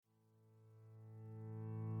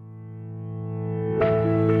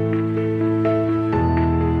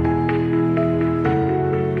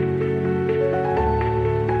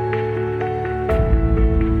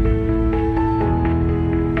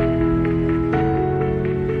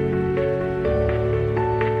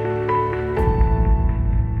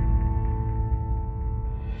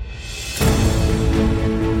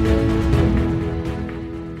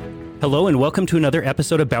Hello and welcome to another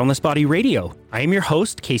episode of Boundless Body Radio. I am your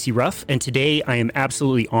host, Casey Ruff, and today I am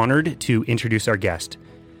absolutely honored to introduce our guest.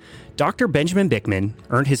 Dr. Benjamin Bikman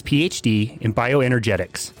earned his PhD in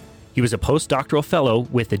bioenergetics. He was a postdoctoral fellow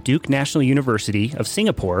with the Duke National University of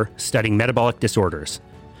Singapore studying metabolic disorders.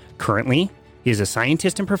 Currently, he is a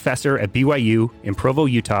scientist and professor at BYU in Provo,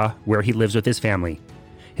 Utah, where he lives with his family.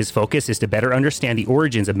 His focus is to better understand the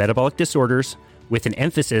origins of metabolic disorders with an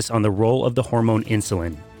emphasis on the role of the hormone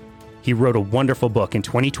insulin. He wrote a wonderful book in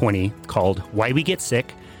 2020 called Why We Get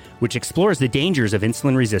Sick, which explores the dangers of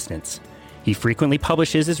insulin resistance. He frequently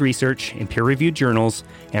publishes his research in peer-reviewed journals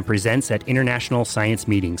and presents at international science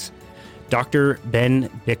meetings. Dr. Ben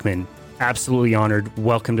Bikman, absolutely honored.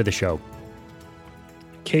 Welcome to the show.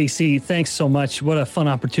 Casey, thanks so much. What a fun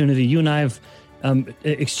opportunity. You and I have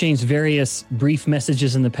exchanged various brief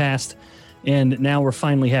messages in the past, and now we're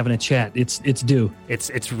finally having a chat. It's due.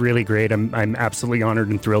 It's really great. I'm absolutely honored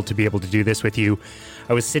and thrilled to be able to do this with you.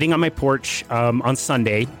 I was sitting on my porch on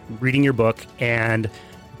Sunday reading your book, and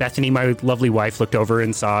Bethany, my lovely wife, looked over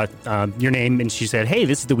and saw your name, and she said, "Hey,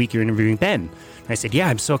 this is the week you're interviewing Ben." And I said, "Yeah,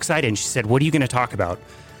 I'm so excited." And she said, "What are you going to talk about?"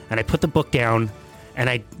 And I put the book down, and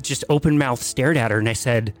I just open mouth stared at her, and I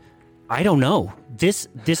said, "I don't know. This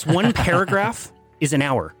one paragraph is an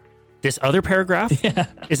hour. This other paragraph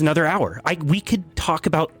is another hour. We could talk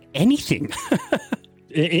about anything."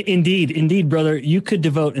 Indeed, brother. You could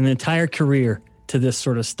devote an entire career to this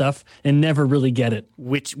sort of stuff and never really get it.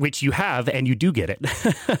 Which you have, and you do get it.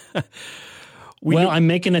 I'm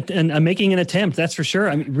making an attempt. That's for sure.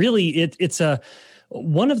 I mean, really, it's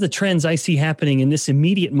one of the trends I see happening in this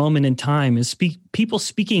immediate moment in time is people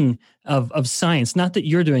speaking of science. Not that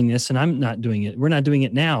you're doing this and I'm not doing it. We're not doing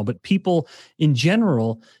it now, but people in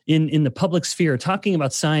general in the public sphere talking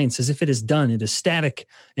about science as if it is done, it is static,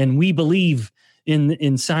 and we believe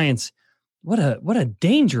in science. What a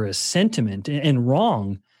dangerous sentiment and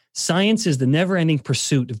wrong. Science is the never-ending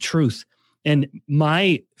pursuit of truth. And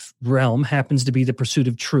my realm happens to be the pursuit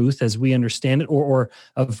of truth as we understand it, or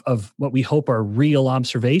of what we hope are real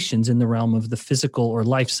observations in the realm of the physical or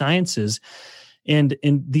life sciences. And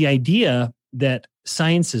the idea that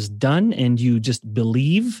science is done and you just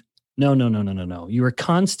believe, no. You are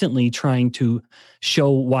constantly trying to show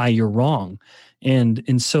why you're wrong.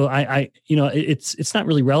 And so I it's not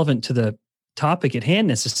really relevant to the topic at hand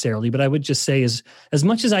necessarily, but I would just say as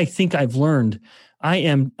much as I think I've learned,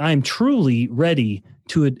 I'm truly ready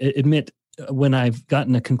to admit when I've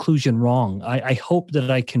gotten a conclusion wrong. I hope that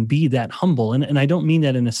I can be that humble. And I don't mean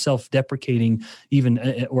that in a self-deprecating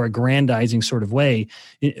even or aggrandizing sort of way.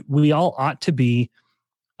 We all ought to be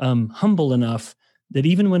humble enough that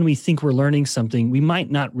even when we think we're learning something, we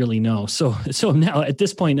might not really know. So now at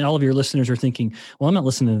this point, all of your listeners are thinking, well, I'm not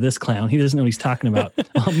listening to this clown. He doesn't know what he's talking about.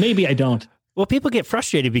 Well, maybe I don't. Well, people get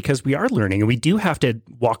frustrated because we are learning and we do have to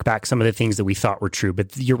walk back some of the things that we thought were true.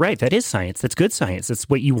 But you're right. That is science. That's good science. That's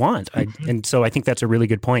what you want. And so I think that's a really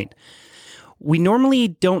good point. We normally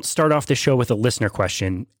don't start off the show with a listener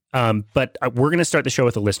question, but we're going to start the show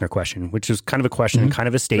with a listener question, which is kind of a question and kind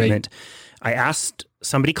of a statement. Right. I asked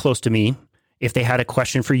somebody close to me if they had a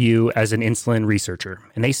question for you as an insulin researcher.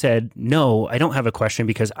 And they said, "No, I don't have a question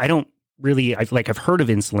because I don't really, I've heard of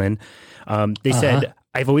insulin." They said,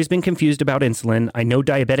 "I've always been confused about insulin. I know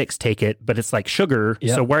diabetics take it, but it's like sugar.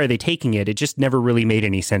 Yep. So why are they taking it? It just never really made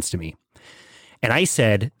any sense to me." And I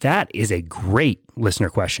said, that is a great listener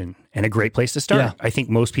question and a great place to start. Yeah. I think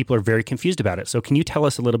most people are very confused about it. So can you tell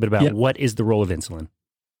us a little bit about what is the role of insulin?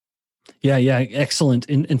 Yeah, excellent.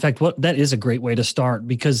 In fact, that is a great way to start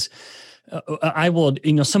because I will,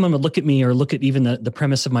 someone would look at me or look at even the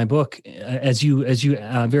premise of my book as you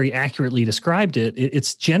very accurately described it.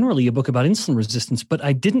 It's generally a book about insulin resistance, but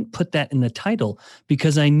I didn't put that in the title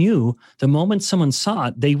because I knew the moment someone saw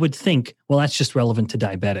it, they would think, well, that's just relevant to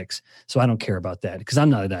diabetics. So I don't care about that because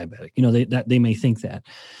I'm not a diabetic. They may think that.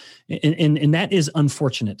 And that is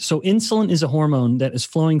unfortunate. So insulin is a hormone that is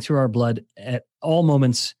flowing through our blood at all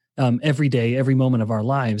moments, every day, every moment of our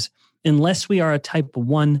lives. Unless we are a type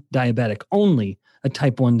 1 diabetic, only a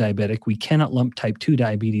type 1 diabetic. We cannot lump type 2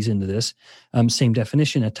 diabetes into this. Same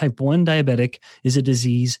definition. A type 1 diabetic is a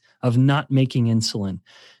disease of not making insulin.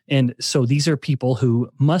 And so these are people who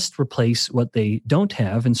must replace what they don't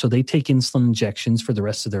have. And so they take insulin injections for the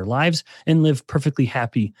rest of their lives and live perfectly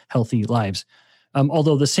happy, healthy lives.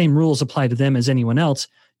 Although the same rules apply to them as anyone else,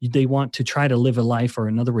 they want to try to live a life, or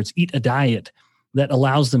in other words, eat a diet that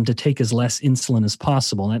allows them to take as less insulin as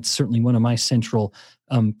possible. And that's certainly one of my central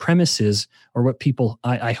premises, or what people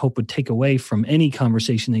I hope would take away from any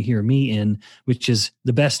conversation they hear me in, which is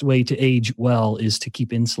the best way to age well is to keep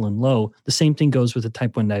insulin low. The same thing goes with a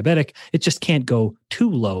type 1 diabetic. It just can't go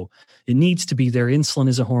too low. It needs to be there. Insulin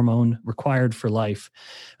is a hormone required for life.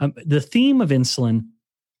 The theme of insulin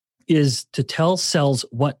is to tell cells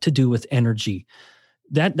what to do with energy.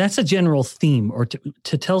 That's a general theme, or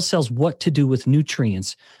to tell cells what to do with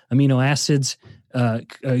nutrients, amino acids,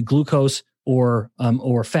 glucose, or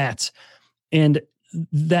fats. And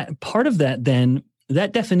that part of that, then,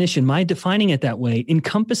 that definition, my defining it that way,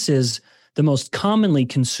 encompasses the most commonly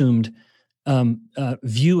consumed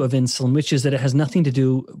view of insulin, which is that it has nothing to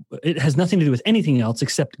do with anything else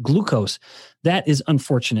except glucose. That is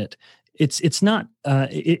unfortunate. It's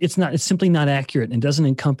simply not accurate, and doesn't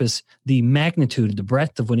encompass the magnitude, the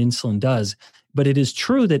breadth of what insulin does. But it is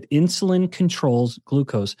true that insulin controls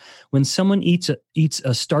glucose. When someone eats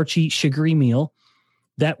a starchy, sugary meal,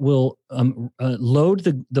 that will load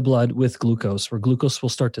the blood with glucose, where glucose will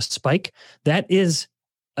start to spike. That is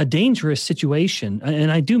a dangerous situation. And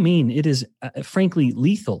I do mean it is frankly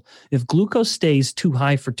lethal. If glucose stays too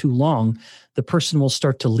high for too long, the person will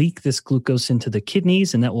start to leak this glucose into the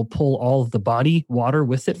kidneys, and that will pull all of the body water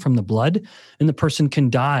with it from the blood. And the person can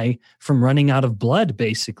die from running out of blood,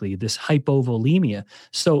 basically, this hypovolemia.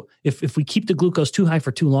 So if we keep the glucose too high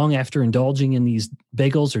for too long after indulging in these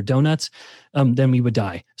bagels or donuts, then we would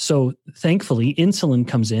die. So thankfully, insulin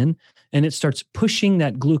comes in, and it starts pushing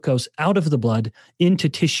that glucose out of the blood into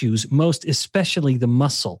tissues, most especially the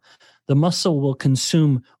muscle. The muscle will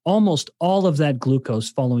consume almost all of that glucose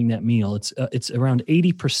following that meal. It's around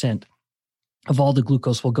 80% of all the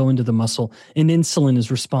glucose will go into the muscle, and insulin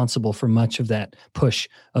is responsible for much of that push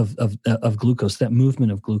of glucose, that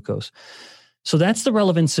movement of glucose. So that's the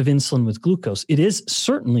relevance of insulin with glucose. It is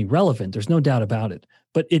certainly relevant. There's no doubt about it.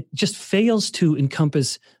 But it just fails to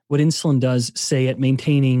encompass what insulin does, say, at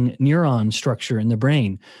maintaining neuron structure in the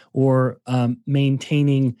brain, or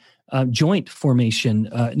maintaining joint formation,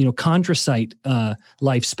 chondrocyte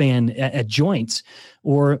lifespan at joints,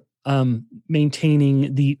 or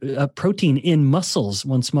maintaining the protein in muscles.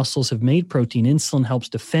 Once muscles have made protein, insulin helps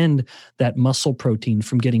defend that muscle protein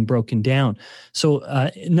from getting broken down.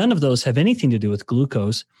 So none of those have anything to do with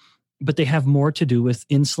glucose, but they have more to do with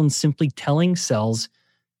insulin simply telling cells,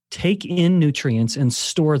 take in nutrients and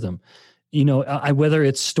store them. Whether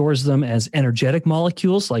it stores them as energetic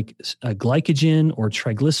molecules like glycogen or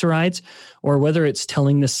triglycerides, or whether it's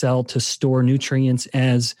telling the cell to store nutrients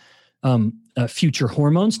as future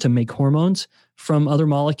hormones, to make hormones from other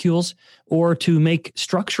molecules, or to make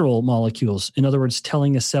structural molecules. In other words,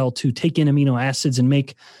 telling a cell to take in amino acids and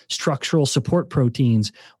make structural support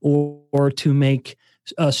proteins, or to make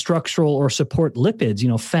structural or support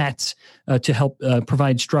lipids, fats, to help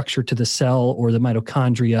provide structure to the cell or the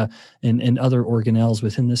mitochondria and other organelles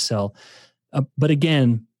within the cell. But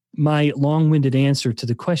again, my long-winded answer to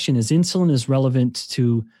the question is insulin is relevant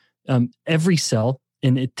to every cell,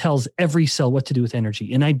 and it tells every cell what to do with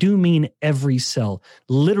energy. And I do mean every cell,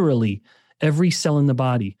 literally every cell in the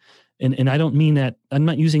body. And I don't mean that, I'm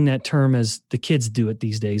not using that term as the kids do it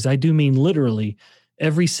these days. I do mean literally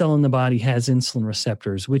every cell in the body has insulin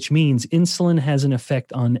receptors, which means insulin has an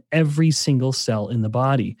effect on every single cell in the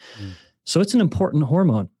body. So it's an important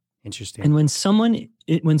hormone. Interesting. And when someone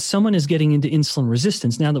is getting into insulin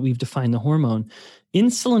resistance, now that we've defined the hormone,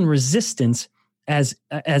 insulin resistance, as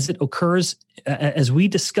it occurs, as we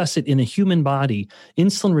discuss it in a human body,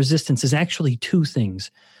 insulin resistance is actually two things.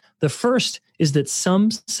 The first is that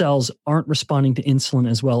some cells aren't responding to insulin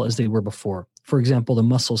as well as they were before. For example, the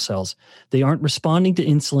muscle cells, they aren't responding to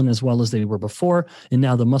insulin as well as they were before, and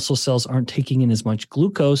now the muscle cells aren't taking in as much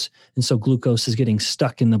glucose, and so glucose is getting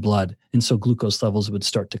stuck in the blood, and so glucose levels would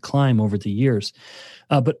start to climb over the years.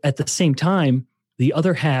 But at the same time, the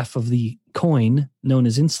other half of the coin, known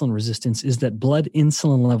as insulin resistance, is that blood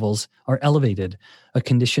insulin levels are elevated, a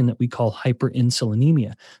condition that we call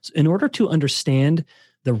hyperinsulinemia. So in order to understand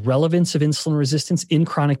the relevance of insulin resistance in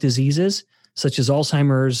chronic diseases, such as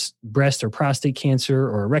Alzheimer's, breast or prostate cancer,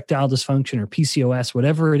 or erectile dysfunction, or PCOS,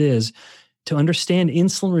 whatever it is, to understand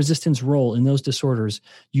insulin resistance role in those disorders,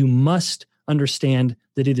 you must understand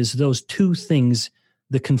that it is those two things,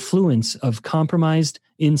 the confluence of compromised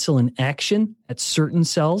insulin action at certain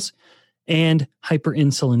cells and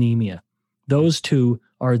hyperinsulinemia. Those two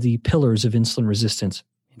are the pillars of insulin resistance.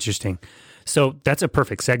 Interesting. So that's a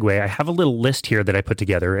perfect segue. I have a little list here that I put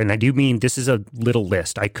together, and I do mean this is a little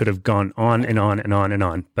list. I could have gone on and on and on and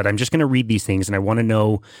on, but I'm just going to read these things, and I want to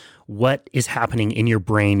know what is happening in your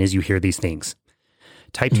brain as you hear these things.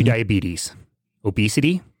 Type 2 diabetes,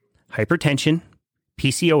 obesity, hypertension,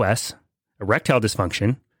 PCOS, erectile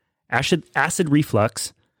dysfunction, acid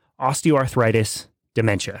reflux, osteoarthritis,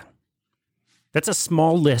 dementia. That's a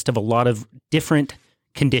small list of a lot of different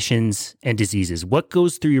conditions and diseases. What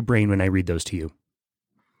goes through your brain when I read those to you?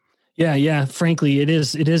 Yeah. Frankly, it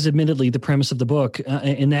is admittedly the premise of the book.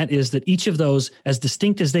 And that is that each of those, as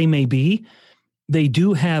distinct as they may be, they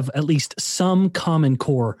do have at least some common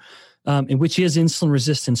core, which is insulin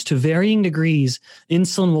resistance. To varying degrees,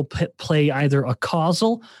 insulin will play either a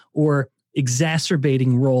causal or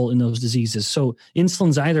exacerbating role in those diseases. So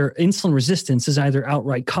insulin resistance is either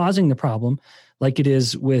outright causing the problem, like it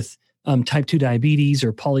is with type 2 diabetes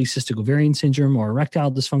or polycystic ovarian syndrome or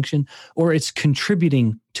erectile dysfunction, or it's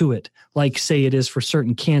contributing to it, like say it is for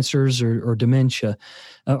certain cancers or dementia,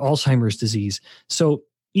 Alzheimer's disease. So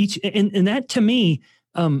and that to me,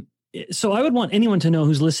 so I would want anyone to know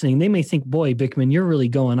who's listening, they may think, boy, Bickman, you're really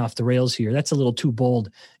going off the rails here. That's a little too bold.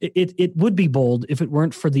 It would be bold if it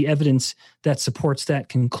weren't for the evidence that supports that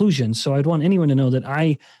conclusion. So I'd want anyone to know that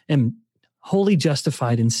I am wholly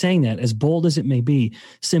justified in saying that, as bold as it may be,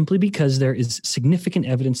 simply because there is significant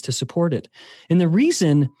evidence to support it. And the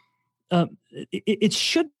reason it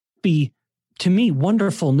should be, to me,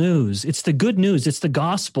 wonderful news. It's the good news. It's the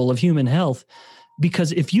gospel of human health.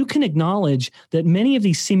 Because if you can acknowledge that many of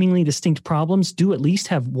these seemingly distinct problems do at least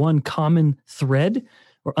have one common thread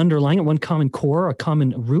or underlying it, one common core, a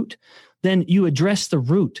common root, then you address the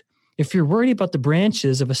root. If you're worried about the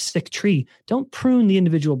branches of a sick tree, don't prune the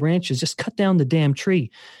individual branches, just cut down the damn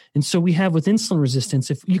tree. And so we have with insulin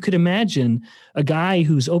resistance, if you could imagine a guy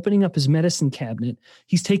who's opening up his medicine cabinet,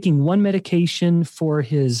 he's taking one medication for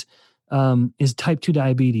his type 2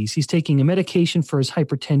 diabetes. He's taking a medication for his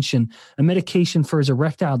hypertension, a medication for his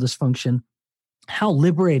erectile dysfunction. How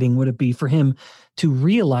liberating would it be for him to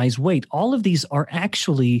realize, wait, all of these are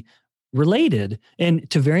actually related and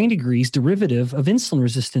to varying degrees derivative of insulin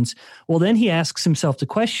resistance? Well, then he asks himself the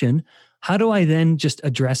question, how do I then just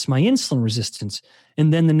address my insulin resistance?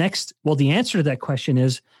 And then the answer to that question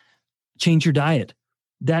is change your diet.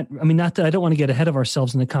 Not that I don't want to get ahead of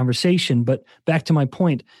ourselves in the conversation, but back to my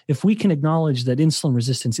point, if we can acknowledge that insulin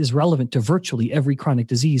resistance is relevant to virtually every chronic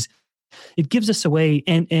disease, it gives us a way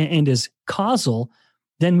and is causal,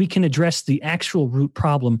 then we can address the actual root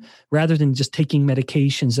problem rather than just taking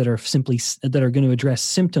medications that are going to address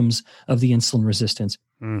symptoms of the insulin resistance.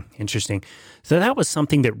 Interesting. So that was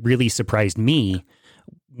something that really surprised me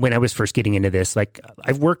when I was first getting into this. Like,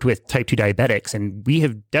 I've worked with type 2 diabetics, and we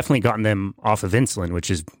have definitely gotten them off of insulin, which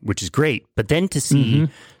is great. But then to see,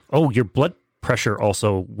 your blood pressure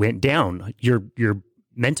also went down, your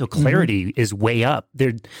mental clarity is way up.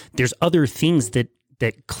 There's other things that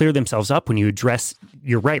clear themselves up when you address,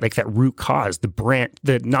 you're right, like that root cause,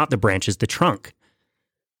 not the branches, the trunk.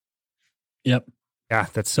 Yep. Yeah,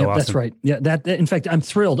 that's so awesome. That's right. Yeah, that in fact, I'm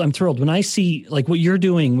thrilled when I see like what you're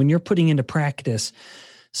doing, when you're putting into practice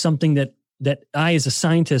something that I as a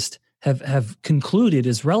scientist have concluded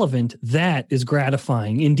is relevant. That is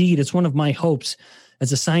gratifying. Indeed, it's one of my hopes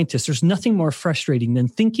as a scientist. There's nothing more frustrating than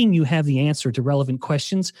thinking you have the answer to relevant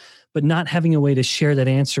questions, but not having a way to share that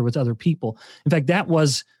answer with other people. In fact, that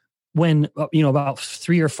was when, about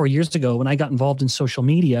 3 or 4 years ago, when I got involved in social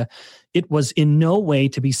media, it was in no way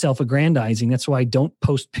to be self-aggrandizing. That's why I don't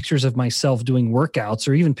post pictures of myself doing workouts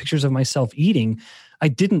or even pictures of myself eating. I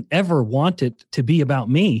didn't ever want it to be about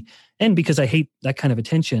me. And because I hate that kind of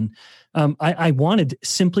attention, I wanted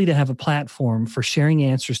simply to have a platform for sharing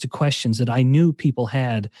answers to questions that I knew people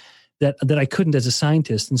had that I couldn't as a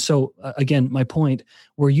scientist. And so, again, my point,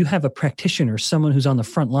 where you have a practitioner, someone who's on the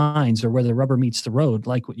front lines or where the rubber meets the road,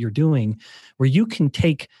 like what you're doing, where you can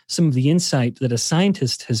take some of the insight that a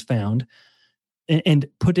scientist has found and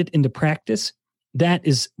put it into practice, that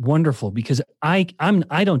is wonderful, because I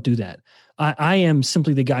don't do that. I am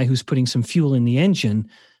simply the guy who's putting some fuel in the engine,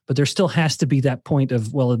 but there still has to be that point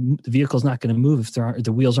of, well, the vehicle's not going to move if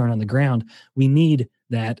the wheels aren't on the ground. We need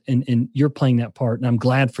that, and you're playing that part, and I'm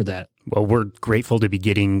glad for that. Well, we're grateful to be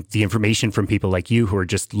getting the information from people like you who are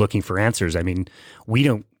just looking for answers. I mean, we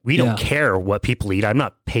don't care what people eat. I'm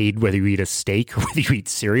not paid whether you eat a steak or whether you eat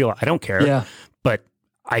cereal. I don't care. Yeah. But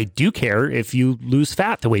I do care if you lose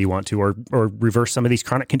fat the way you want to, or reverse some of these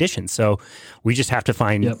chronic conditions. So we just have to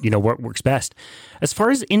find, what works best. As far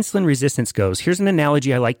as insulin resistance goes, here's an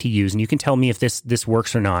analogy I like to use, and you can tell me if this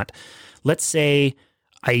works or not. Let's say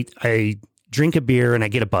I drink a beer and I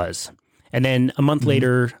get a buzz. And then a month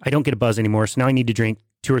later, I don't get a buzz anymore. So now I need to drink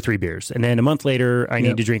 2 or 3 beers. And then a month later, I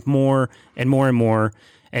need to drink more and more and more.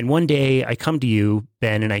 And one day I come to you,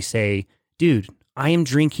 Ben, and I say, dude, I am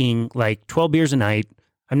drinking like 12 beers a night.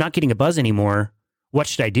 I'm not getting a buzz anymore. What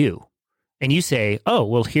should I do? And you say, oh,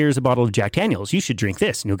 well, here's a bottle of Jack Daniels. You should drink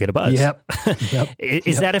this and you'll get a buzz. Yep.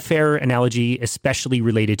 Is that a fair analogy, especially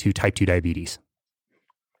related to type 2 diabetes?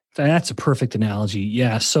 That's a perfect analogy.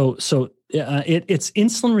 Yeah. So it's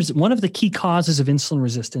insulin. One of the key causes of insulin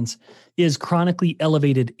resistance is chronically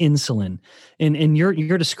elevated insulin, and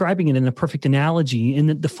you're describing it in a perfect analogy.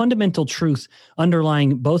 And the fundamental truth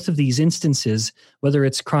underlying both of these instances, whether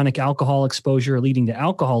it's chronic alcohol exposure leading to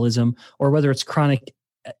alcoholism, or whether it's chronic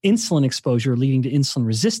insulin exposure leading to insulin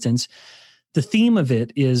resistance, the theme of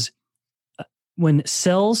it is when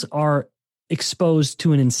cells are exposed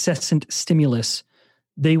to an incessant stimulus,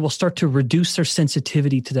 they will start to reduce their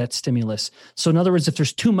sensitivity to that stimulus. So in other words, if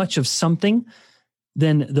there's too much of something,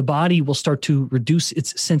 then the body will start to reduce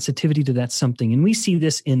its sensitivity to that something. And we see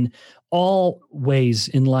this in all ways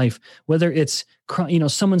in life, whether it's,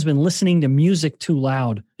 someone's been listening to music too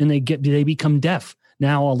loud and they become deaf.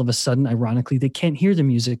 Now, all of a sudden, ironically, they can't hear the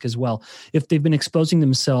music as well. If they've been exposing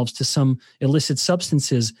themselves to some illicit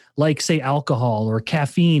substances like, say, alcohol or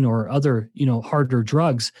caffeine or other, harder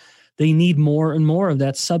drugs, they need more and more of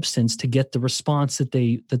that substance to get the response that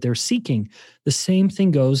they're seeking. The same thing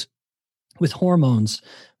goes with hormones,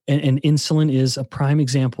 and insulin is a prime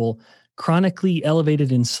example. Chronically elevated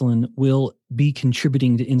insulin will be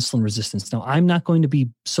contributing to insulin resistance. Now, I'm not going to be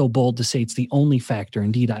so bold to say it's the only factor.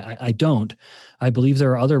 Indeed, I don't. I believe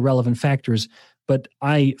there are other relevant factors, but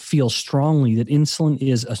I feel strongly that insulin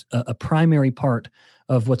is a primary part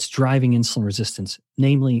of what's driving insulin resistance.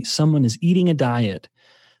 Namely, someone is eating a diet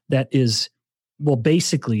that is,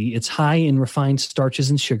 basically it's high in refined starches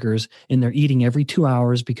and sugars, and they're eating every 2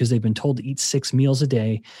 hours because they've been told to eat 6 meals a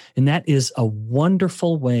day. And that is a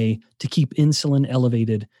wonderful way to keep insulin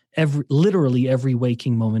elevated literally every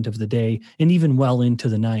waking moment of the day and even well into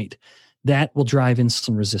the night. That will drive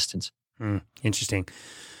insulin resistance. Interesting.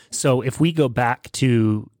 So if we go back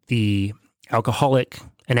to the alcoholic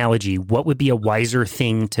analogy, what would be a wiser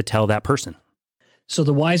thing to tell that person? So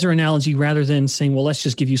the wiser analogy, rather than saying, well, let's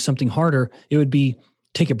just give you something harder, it would be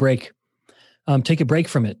take a break. Take a break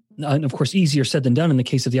from it. And of course, easier said than done in the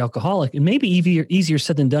case of the alcoholic, and maybe easier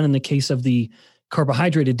said than done in the case of the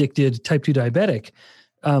carbohydrate addicted type 2 diabetic.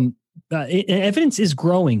 Evidence is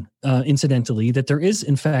growing, incidentally, that there is,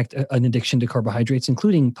 in fact, an addiction to carbohydrates,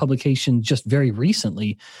 including publication just very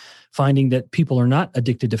recently finding that people are not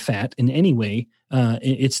addicted to fat in any way.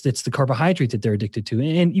 It's the carbohydrate that they're addicted to.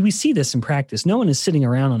 And we see this in practice. No one is sitting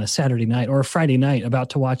around on a Saturday night or a Friday night about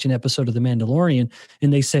to watch an episode of The Mandalorian,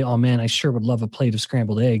 and they say, oh man, I sure would love a plate of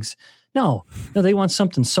scrambled eggs. No, they want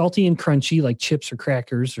something salty and crunchy like chips or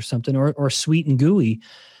crackers or something, or sweet and gooey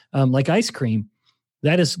like ice cream.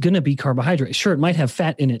 That is going to be carbohydrate. Sure, it might have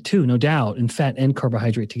fat in it too, no doubt. And fat and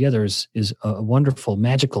carbohydrate together is a wonderful,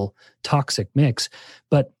 magical, toxic mix.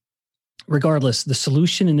 But regardless, the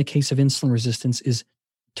solution in the case of insulin resistance is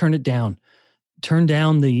turn it down. Turn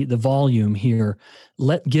down the volume here.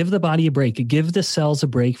 Give the body a break. Give the cells a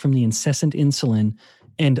break from the incessant insulin,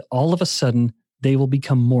 and all of a sudden, they will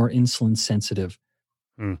become more insulin sensitive.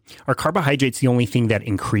 Are carbohydrates the only thing that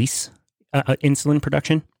increase insulin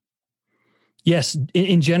production? Yes,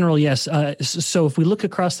 in general, yes. So if we look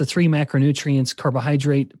across the 3 macronutrients,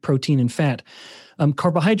 carbohydrate, protein, and fat,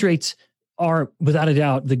 carbohydrates are without a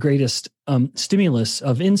doubt the greatest stimulus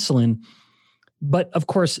of insulin. But of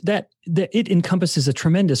course, that it encompasses a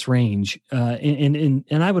tremendous range. And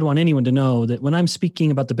I would want anyone to know that when I'm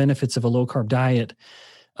speaking about the benefits of a low-carb diet,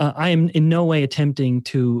 I am in no way attempting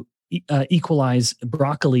to equalize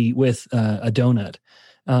broccoli with a donut.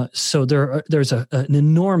 So there's an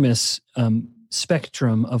enormous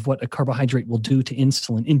spectrum of what a carbohydrate will do to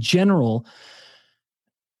insulin. In general,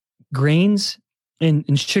 grains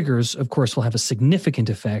and sugars, of course, will have a significant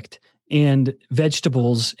effect, and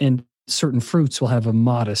vegetables and certain fruits will have a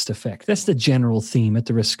modest effect. That's the general theme, at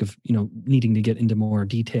the risk of needing to get into more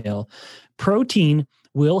detail. Protein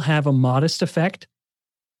will have a modest effect.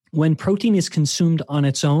 When protein is consumed on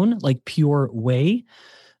its own, like pure whey,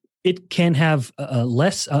 it can have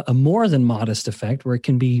a more than modest effect, where it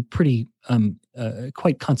can be pretty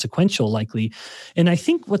quite consequential, likely. And I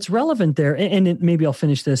think what's relevant there, and maybe I'll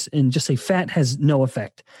finish this and just say fat has no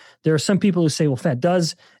effect. There are some people who say, well, fat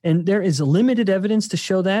does, and there is limited evidence to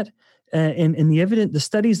show that. And the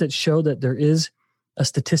studies that show that there is a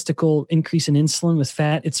statistical increase in insulin with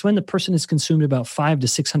fat, it's when the person has consumed about 500 to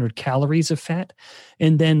 600 calories of fat.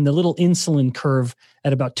 And then the little insulin curve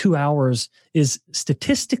at about 2 hours is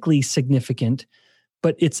statistically significant,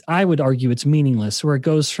 but I would argue it's meaningless, where it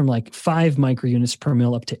goes from like 5 microunits per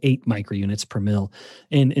mil up to 8 microunits per mil.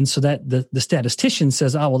 And so that the statistician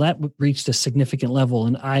says, oh, well, that reached a significant level.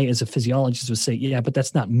 And I, as a physiologist, would say, yeah, but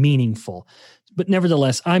that's not meaningful. But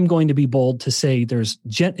nevertheless, I'm going to be bold to say there's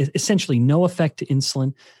essentially no effect to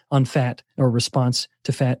insulin on fat or response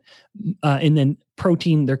to fat. And then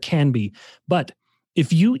protein, there can be. But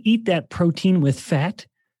if you eat that protein with fat,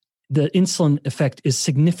 the insulin effect is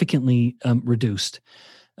significantly reduced.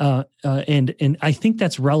 And I think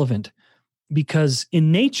that's relevant because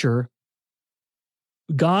in nature,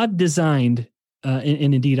 God designed,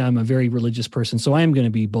 and indeed I'm a very religious person, so I am going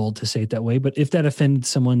to be bold to say it that way. But if that offended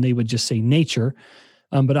someone, they would just say nature.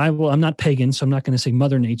 But I'm not pagan, so I'm not going to say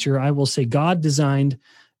Mother Nature. I will say God designed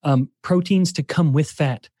proteins to come with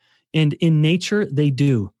fat. And in nature, they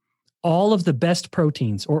do. All of the best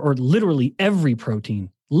proteins, or literally every protein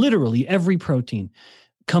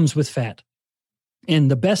comes with fat.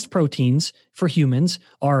 And the best proteins for humans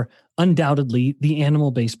are undoubtedly the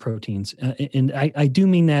animal-based proteins. And I do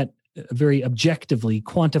mean that very objectively,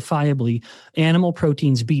 quantifiably. Animal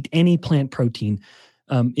proteins beat any plant protein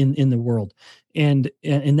in the world. And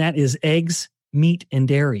that is eggs, meat, and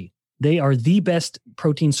dairy. They are the best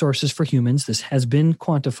protein sources for humans. This has been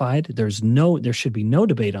quantified. There should be no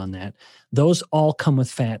debate on that. Those all come with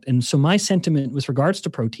fat. And so my sentiment with regards to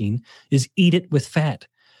protein is eat it with fat.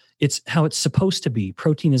 It's how it's supposed to be.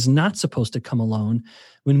 Protein is not supposed to come alone.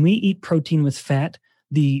 When we eat protein with fat,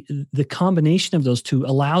 the combination of those two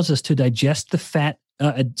allows us to digest the fat,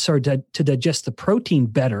 to digest the protein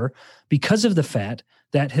better because of the fat.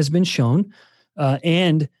 That has been shown.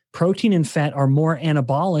 And protein and fat are more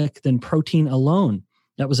anabolic than protein alone.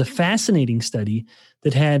 That was a fascinating study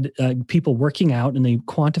that had people working out, and they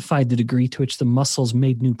quantified the degree to which the muscles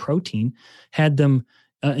made new protein, had them,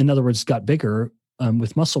 in other words, got bigger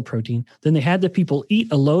with muscle protein. Then they had the people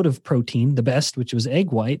eat a load of protein, the best, which was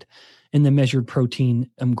egg white, and then measured protein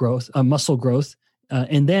growth, muscle growth.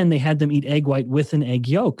 And then they had them eat egg white with an egg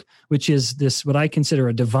yolk, which is this, what I consider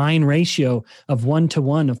a divine ratio of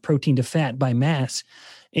 1-to-1 of protein to fat by mass.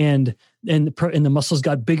 And the muscles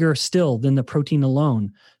got bigger still than the protein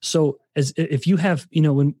alone. So if you have,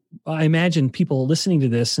 when I imagine people listening to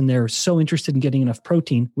this and they're so interested in getting enough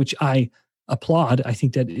protein, which I applaud, I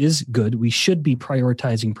think that is good. We should be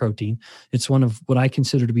prioritizing protein. It's one of what I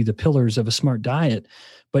consider to be the pillars of a smart diet,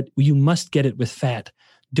 but you must get it with fat.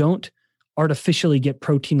 Don't artificially get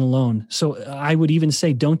protein alone. So I would even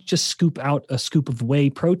say, don't just scoop out a scoop of whey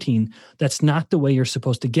protein. That's not the way you're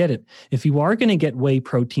supposed to get it. If you are going to get whey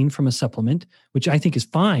protein from a supplement, which I think is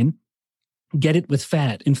fine, get it with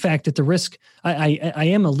fat. In fact, at the risk, I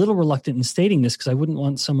am a little reluctant in stating this because I wouldn't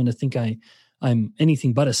want someone to think I'm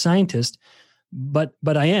anything but a scientist, but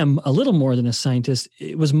I am a little more than a scientist.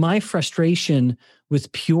 It was my frustration with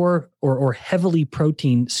pure or heavily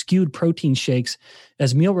skewed protein shakes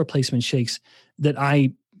as meal replacement shakes that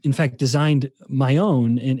I, in fact, designed my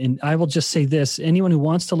own. And I will just say this, anyone who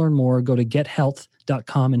wants to learn more, go to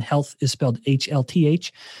gethealth.com, and health is spelled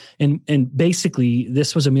HLTH. And basically,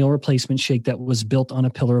 this was a meal replacement shake that was built on a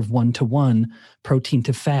pillar of 1-to-1 protein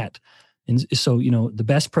to fat. And so, the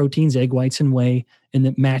best proteins, egg whites and whey, and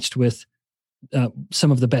it matched with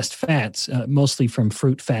some of the best fats, mostly from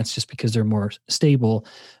fruit fats, just because they're more stable.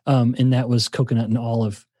 And that was coconut and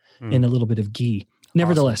olive and a little bit of ghee.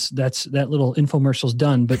 Nevertheless, that little infomercial's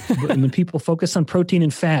done. But when people focus on protein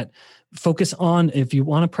and fat, focus on, if you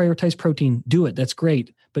want to prioritize protein, do it. That's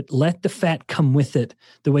great. But let the fat come with it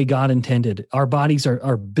the way God intended. Our bodies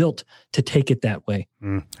are built to take it that way.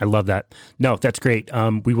 I love that. No, that's great.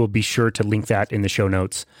 We will be sure to link that in the show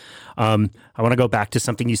notes. I want to go back to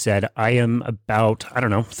something you said. I am about,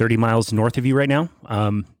 30 miles north of you right now,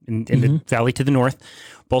 in the valley to the north,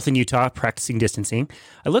 both in Utah, practicing distancing.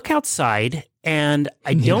 I look outside and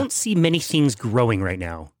I don't see many things growing right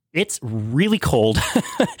now. It's really cold.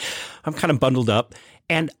 I'm kind of bundled up.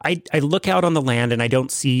 And I look out on the land and I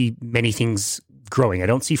don't see many things growing. I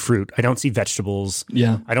don't see fruit. I don't see vegetables.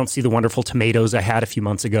 Yeah. I don't see the wonderful tomatoes I had a few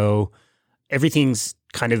months ago. Everything's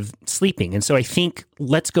kind of sleeping. And so I think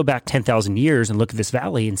let's go back 10,000 years and look at this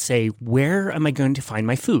valley and say, where am I going to find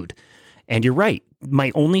my food? And you're right.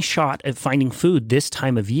 My only shot at finding food this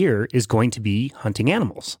time of year is going to be hunting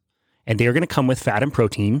animals. And they are going to come with fat and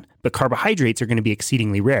protein, but carbohydrates are going to be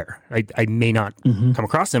exceedingly rare. I may not come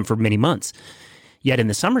across them for many months. Yet in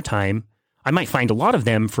the summertime, I might find a lot of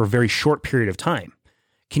them for a very short period of time.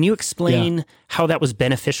 Can you explain how that was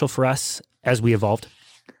beneficial for us as we evolved?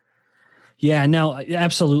 Yeah, no,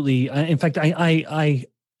 absolutely. In fact, I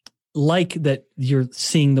like that you're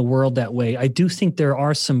seeing the world that way. I do think there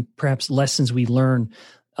are some perhaps lessons we learn,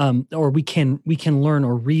 or we can learn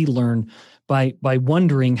or relearn by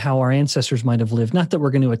wondering how our ancestors might have lived. Not that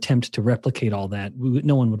we're going to attempt to replicate all that.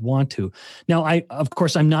 No one would want to. Now, of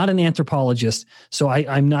course, I'm not an anthropologist, so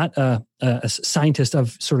I'm not a scientist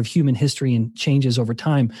of sort of human history and changes over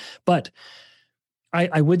time. But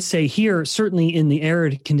I would say here, certainly in the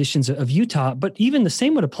arid conditions of Utah, but even the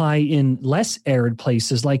same would apply in less arid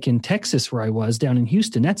places like in Texas, where I was down in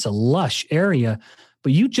Houston. That's a lush area,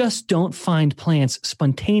 but you just don't find plants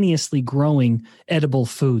spontaneously growing edible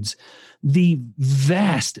foods. The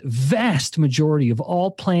vast, vast majority of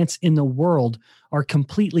all plants in the world are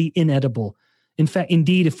completely inedible. In fact,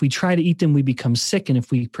 indeed, if we try to eat them, we become sick. And if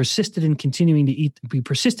we persisted in continuing to eat, if we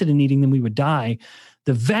persisted in eating them, we would die.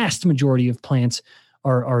 The vast majority of plants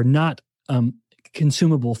are not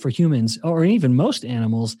consumable for humans or even most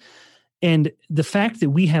animals. And the fact that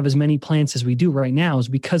we have as many plants as we do right now is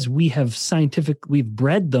because we've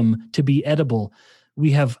bred them to be edible.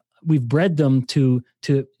 We've bred them to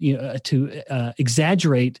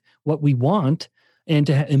exaggerate what we want and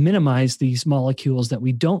to minimize these molecules that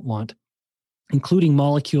we don't want, including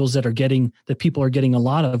molecules that people are getting a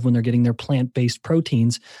lot of when they're getting their plant-based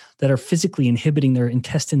proteins that are physically inhibiting their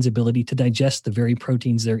intestines' ability to digest the very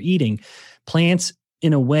proteins they're eating. Plants,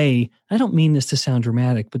 in a way, I don't mean this to sound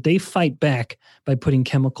dramatic, but they fight back by putting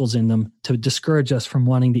chemicals in them to discourage us from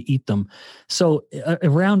wanting to eat them. So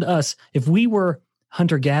around us, if we were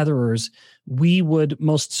hunter-gatherers, we would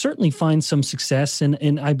most certainly find some success.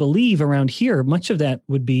 And I believe around here, much of that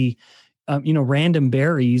would be, random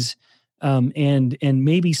berries, and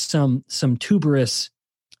maybe some tuberous,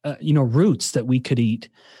 roots that we could eat,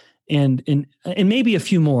 and maybe a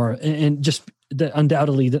few more, and just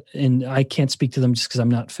undoubtedly, and I can't speak to them just because I'm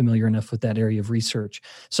not familiar enough with that area of research.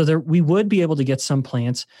 So we would be able to get some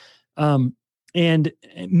plants, and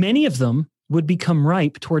many of them would become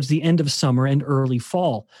ripe towards the end of summer and early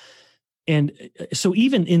fall. And so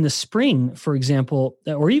even in the spring, for example,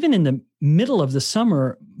 or even in the middle of the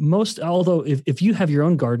summer, although if you have your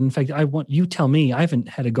own garden, in fact, you tell me, I haven't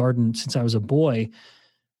had a garden since I was a boy.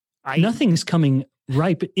 Nothing's coming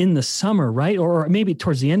ripe in the summer, right? Or maybe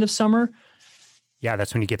towards the end of summer. Yeah,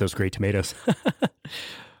 that's when you get those great tomatoes.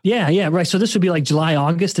 Yeah, right. So this would be like July,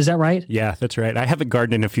 August. Is that right? Yeah, that's right. I haven't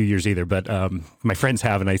gardened in a few years either, but my friends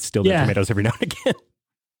have, and I still get tomatoes every now and again.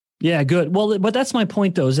 Yeah, good. Well, but that's my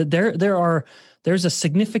point, though, is that there's a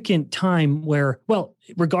significant time where, well,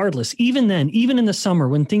 regardless, even then, even in the summer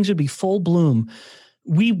when things would be full bloom,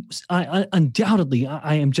 undoubtedly,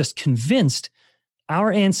 I am just convinced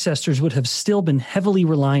our ancestors would have still been heavily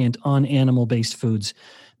reliant on animal-based foods.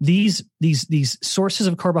 These sources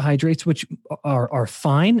of carbohydrates, which are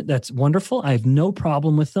fine, that's wonderful. I have no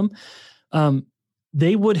problem with them.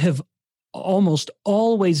 They would have almost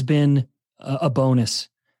always been a bonus.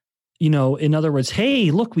 In other words, hey,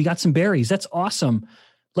 look, we got some berries. That's awesome.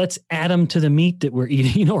 Let's add them to the meat that we're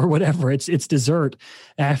eating, or whatever. It's dessert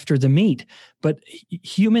after the meat. But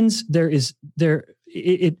humans,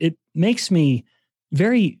 it makes me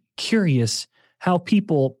very curious how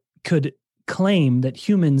people could claim that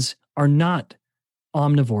humans are not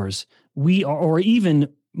omnivores. We are, or even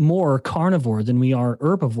more carnivore than we are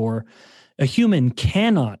herbivore. A human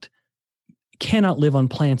cannot live on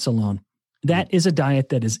plants alone. That is a diet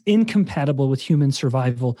that is incompatible with human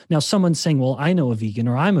survival. Now, someone's saying, well, I know a vegan,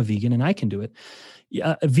 or I'm a vegan and I can do it.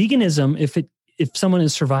 Veganism, if someone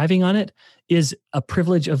is surviving on it, is a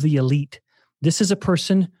privilege of the elite. This is a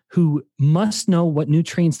person who must know what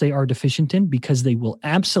nutrients they are deficient in, because they will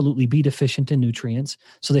absolutely be deficient in nutrients.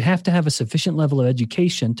 So they have to have a sufficient level of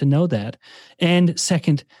education to know that. And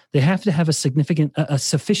second, they have to have a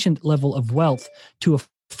sufficient level of wealth to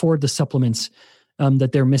afford the supplements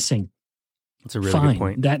that they're missing. That's a really good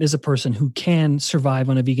point. That is a person who can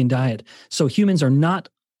survive on a vegan diet. So humans are not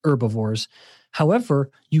herbivores.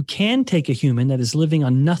 However, you can take a human that is living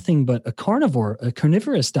on nothing but a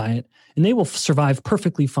carnivorous diet, and they will survive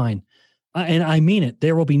perfectly fine. And I mean it.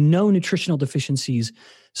 There will be no nutritional deficiencies.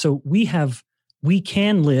 So we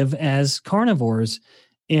can live as carnivores,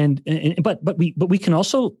 but we can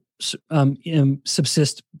also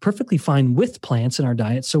subsist perfectly fine with plants in our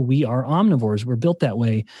diet. So we are omnivores. We're built that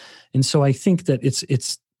way. And so I think that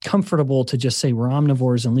it's comfortable to just say we're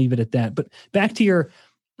omnivores and leave it at that. But back to your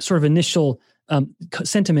sort of initial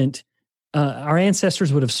sentiment, our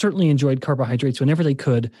ancestors would have certainly enjoyed carbohydrates whenever they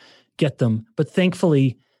could get them. But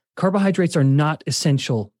thankfully, carbohydrates are not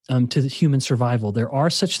essential to the human survival. There are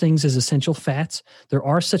such things as essential fats. There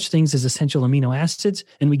are such things as essential amino acids,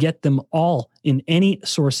 and we get them all in any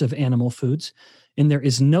source of animal foods. And there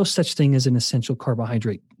is no such thing as an essential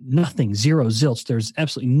carbohydrate. nothing, zero, zilch. There's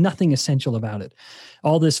absolutely nothing essential about it.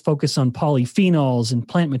 All this focus on polyphenols and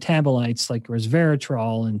plant metabolites like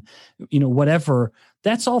resveratrol and, whatever,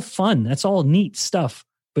 that's all fun. That's all neat stuff.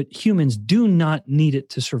 But humans do not need it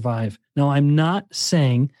to survive. Now, I'm not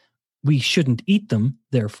saying we shouldn't eat them,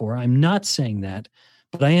 therefore. I'm not saying that.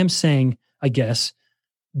 But I am saying, I guess,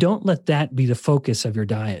 don't let that be the focus of your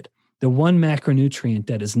diet. The one macronutrient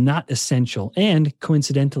that is not essential and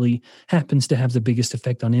coincidentally happens to have the biggest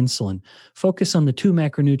effect on insulin. Focus on the two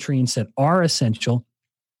macronutrients that are essential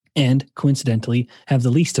and coincidentally have the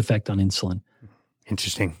least effect on insulin.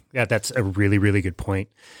 Interesting. Yeah, that's a really, really good point.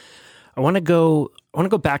 I want to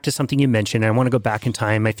go back to something you mentioned. I want to go back in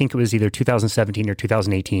time. I think it was either 2017 or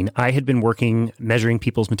 2018. I had been measuring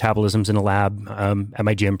people's metabolisms in a lab at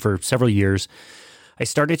my gym for several years. I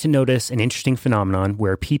started to notice an interesting phenomenon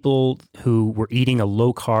where people who were eating a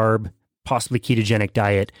low-carb, possibly ketogenic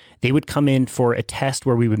diet, they would come in for a test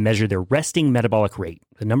where we would measure their resting metabolic rate,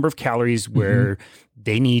 the number of calories where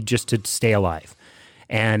they need just to stay alive.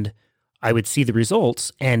 And I would see the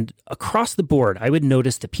results, and across the board, I would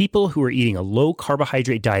notice that people who were eating a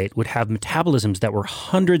low-carbohydrate diet would have metabolisms that were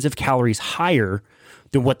hundreds of calories higher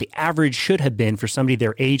than what the average should have been for somebody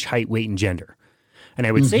their age, height, weight, and gender. And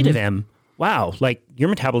I would say to them, wow, like your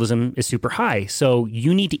metabolism is super high, so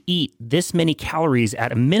you need to eat this many calories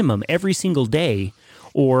at a minimum every single day,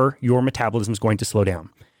 or your metabolism is going to slow down.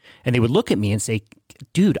 And they would look at me and say,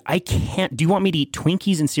 dude, I can't. Do you want me to eat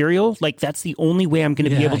Twinkies and cereal? Like, that's the only way I'm going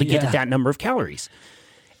to be able to get to that number of calories.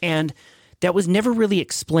 And that was never really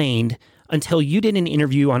explained until you did an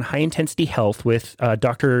interview on High Intensity Health with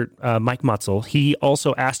Dr. Mike Mutzel. He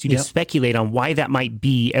also asked you to speculate on why that might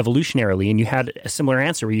be evolutionarily. And you had a similar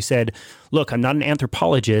answer where you said, look, I'm not an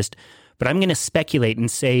anthropologist, but I'm going to speculate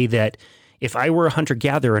and say that if I were a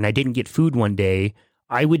hunter-gatherer and I didn't get food one day,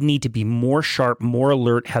 I would need to be more sharp, more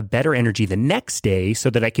alert, have better energy the next day so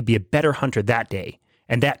that I could be a better hunter that day.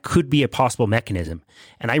 And that could be a possible mechanism.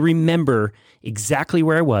 And I remember exactly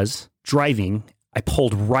where I was driving. I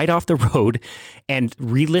pulled right off the road and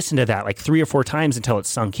re-listened to that like 3 or 4 times until it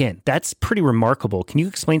sunk in. That's pretty remarkable. Can you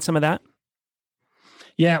explain some of that?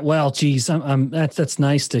 Yeah, well, geez, that's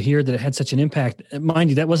nice to hear that it had such an impact. Mind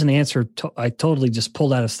you, that was an answer I totally just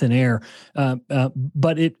pulled out of thin air,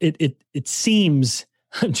 but it seems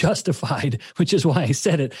justified, which is why I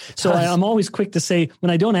said it. So I'm always quick to say when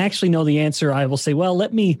I don't actually know the answer, I will say, well,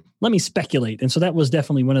 let me speculate. And so that was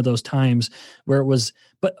definitely one of those times where it was,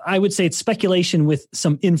 but I would say it's speculation with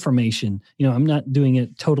some information. I'm not doing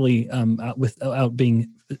it totally without being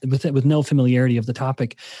with no familiarity of the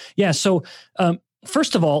topic. Yeah. So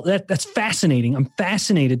first of all, that's fascinating. I'm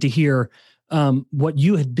fascinated to hear what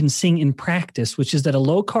you had been seeing in practice, which is that a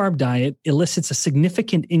low-carb diet elicits a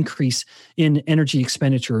significant increase in energy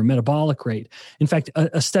expenditure or metabolic rate. In fact,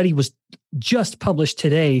 a study was just published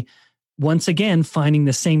today, once again, finding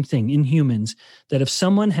the same thing in humans, that if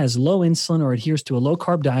someone has low insulin or adheres to a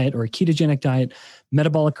low-carb diet or a ketogenic diet,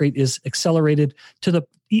 metabolic rate is accelerated to the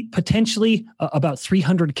potentially about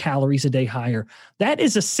 300 calories a day higher. That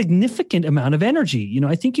is a significant amount of energy.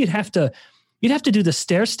 I think you'd have to do the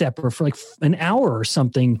stair stepper for like an hour or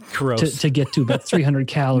something to get to about 300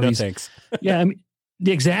 calories. No, thanks. Yeah,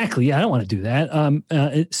 exactly. Yeah, I don't want to do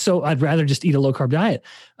that. So I'd rather just eat a low carb diet.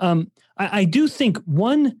 I do think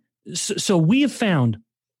so we have found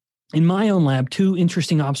in my own lab 2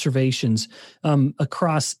 interesting observations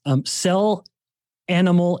across cell,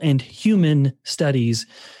 animal, and human studies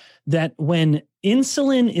that when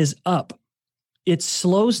insulin is up, it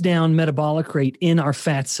slows down metabolic rate in our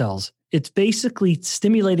fat cells. It's basically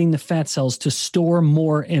stimulating the fat cells to store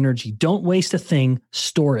more energy. Don't waste a thing,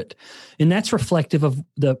 store it. And that's reflective of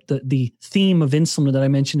the theme of insulin that I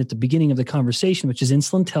mentioned at the beginning of the conversation, which is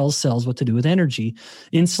insulin tells cells what to do with energy.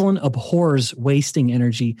 Insulin abhors wasting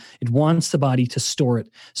energy. It wants the body to store it.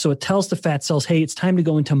 So it tells the fat cells, hey, it's time to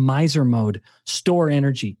go into miser mode, store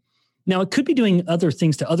energy. Now, it could be doing other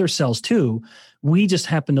things to other cells too. We just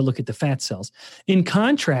happen to look at the fat cells. In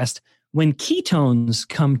contrast, when ketones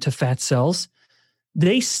come to fat cells,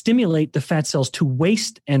 they stimulate the fat cells to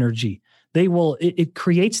waste energy. It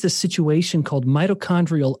creates this situation called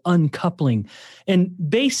mitochondrial uncoupling. And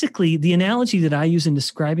basically, the analogy that I use in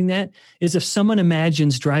describing that is if someone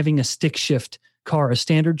imagines driving a stick shift car, a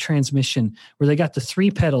standard transmission, where they got the 3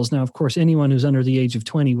 pedals. Now, of course, anyone who's under the age of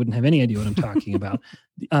 20 wouldn't have any idea what I'm talking about.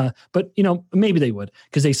 But, maybe they would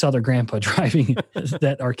because they saw their grandpa driving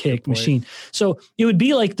that archaic machine. So it would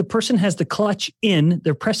be like the person has the clutch in,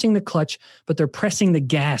 they're pressing the clutch, but they're pressing the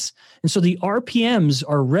gas. And so the RPMs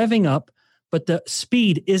are revving up, but the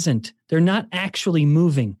speed isn't. They're not actually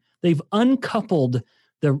moving. They've uncoupled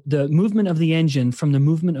the movement of the engine from the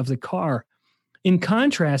movement of the car. In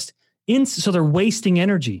contrast, so they're wasting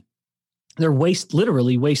energy. They're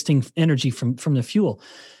literally wasting energy from the fuel.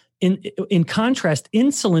 In contrast,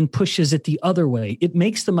 insulin pushes it the other way. It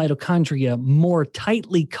makes the mitochondria more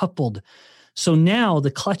tightly coupled. So now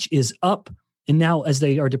the clutch is up. And now as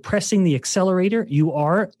they are depressing the accelerator, you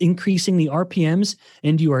are increasing the RPMs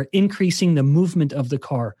and you are increasing the movement of the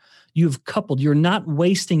car. You've coupled. You're not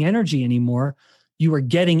wasting energy anymore. You are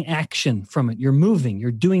getting action from it. You're moving.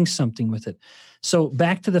 You're doing something with it. So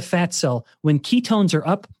back to the fat cell. When ketones are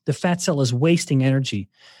up, the fat cell is wasting energy.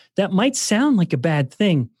 That might sound like a bad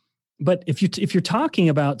thing, but if you're talking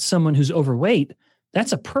about someone who's overweight,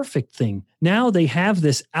 that's a perfect thing. Now they have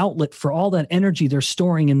this outlet for all that energy they're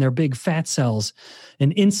storing in their big fat cells.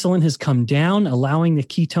 And insulin has come down, allowing the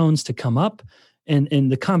ketones to come up.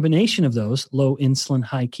 And the combination of those, low insulin,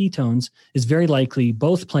 high ketones, is very likely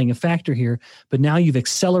both playing a factor here. But now you've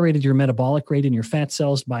accelerated your metabolic rate in your fat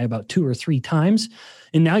cells by about 2 or 3 times.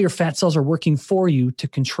 And now your fat cells are working for you to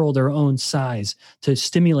control their own size, to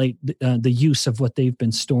stimulate the use of what they've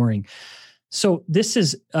been storing. So this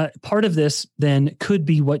is part of this then could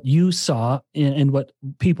be what you saw and what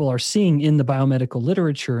people are seeing in the biomedical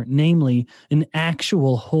literature, namely an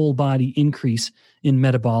actual whole body increase in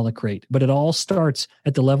metabolic rate. But it all starts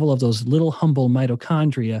at the level of those little humble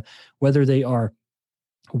mitochondria, whether they are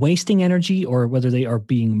wasting energy or whether they are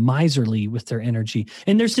being miserly with their energy.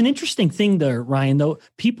 And there's an interesting thing there, Ryan, though,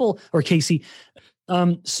 people, or Casey,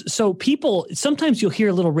 so people, sometimes you'll hear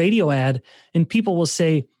a little radio ad and people will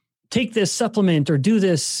say, take this supplement or do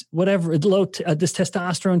this, whatever, this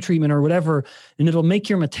testosterone treatment or whatever, and it'll make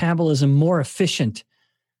your metabolism more efficient.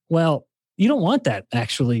 Well, you don't want that,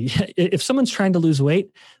 actually. If someone's trying to lose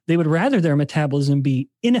weight, they would rather their metabolism be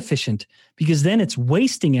inefficient because then it's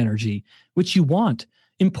wasting energy, which you want.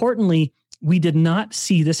 Importantly, we did not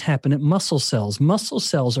see this happen at muscle cells. Muscle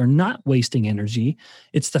cells are not wasting energy.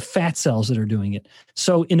 It's the fat cells that are doing it.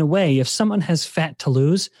 So in a way, if someone has fat to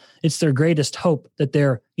lose, it's their greatest hope that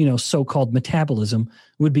their, so-called metabolism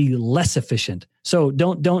would be less efficient. So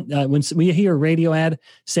don't when we hear a radio ad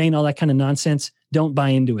saying all that kind of nonsense, don't buy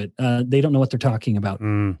into it. They don't know what they're talking about.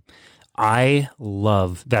 I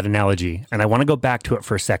love that analogy. And I want to go back to it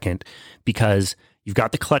for a second because you've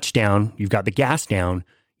got the clutch down, you've got the gas down,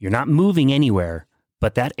 you're not moving anywhere,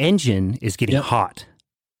 but that engine is getting hot.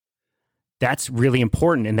 That's really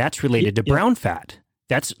important, and that's related to brown fat.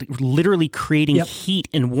 That's literally creating heat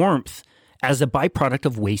and warmth as a byproduct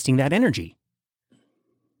of wasting that energy.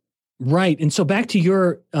 Right. And so back to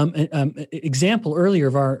your example earlier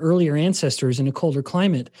of our earlier ancestors in a colder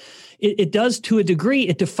climate, it does, to a degree,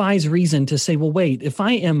 it defies reason to say, well, wait, if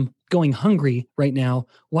I am going hungry right now,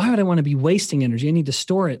 why would I want to be wasting energy? I need to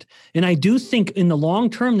store it. And I do think in the long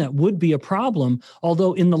term, that would be a problem.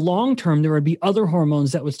 Although in the long term, there would be other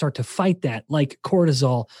hormones that would start to fight that, like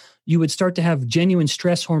cortisol. You would start to have genuine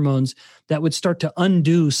stress hormones that would start to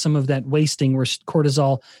undo some of that wasting, where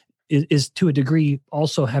cortisol is to a degree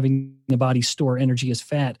also having the body store energy as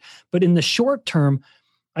fat. But in the short term,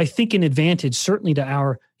 I think an advantage, certainly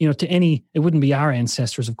to it wouldn't be our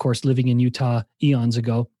ancestors, of course, living in Utah eons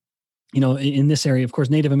ago, in this area, of course,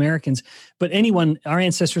 Native Americans, but anyone, our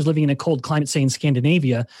ancestors living in a cold climate, say in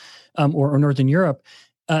Scandinavia or Northern Europe,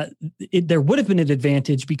 there would have been an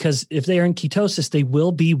advantage because if they are in ketosis, they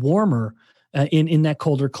will be warmer in that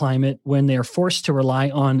colder climate when they're forced to rely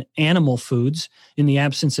on animal foods in the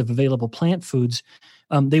absence of available plant foods.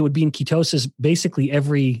 They would be in ketosis basically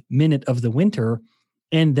every minute of the winter,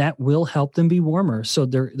 and that will help them be warmer. So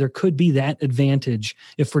there could be that advantage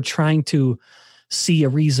if we're trying to see a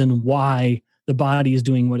reason why the body is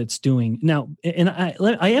doing what it's doing. Now, and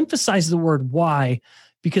I emphasize the word why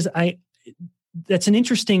because that's an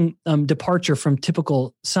interesting departure from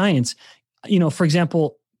typical science. For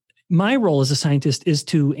example, my role as a scientist is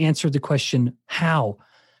to answer the question, how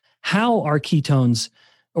are ketones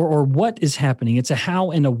or what is happening? It's a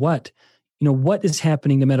how and a what. What is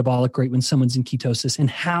happening to metabolic rate when someone's in ketosis and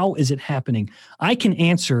how is it happening? I can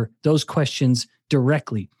answer those questions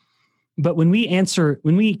directly. But when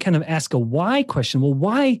we kind of ask a why question, well,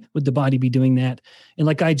 why would the body be doing that? And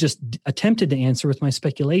like I just attempted to answer with my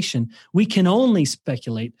speculation, we can only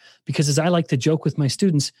speculate because, as I like to joke with my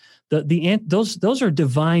students, those are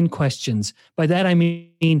divine questions. By that I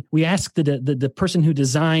mean we ask the person who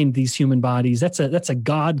designed these human bodies. That's a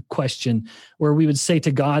God question where we would say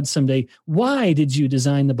to God someday, "Why did you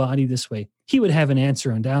design the body this way?" He would have an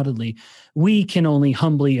answer, undoubtedly. We can only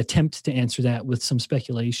humbly attempt to answer that with some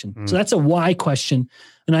speculation. So that's a why question,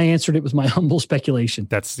 and I answered it with my humble speculation.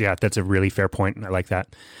 That's a really fair point. I like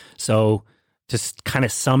that. So to kind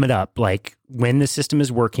of sum it up, like when the system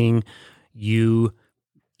is working, you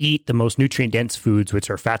eat the most nutrient dense foods, which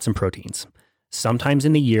are fats and proteins. Sometimes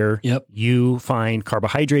in the year, you find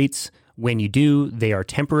carbohydrates. When you do, they are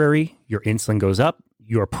temporary. Your insulin goes up.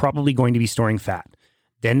 You are probably going to be storing fat.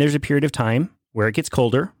 Then there's a period of time where it gets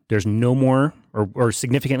colder. There's no more or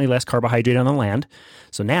significantly less carbohydrate on the land.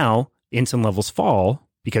 So now insulin levels fall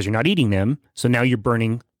because you're not eating them. So now you're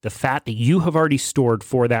burning the fat that you have already stored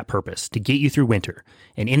for that purpose to get you through winter.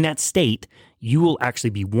 And in that state, you will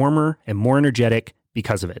actually be warmer and more energetic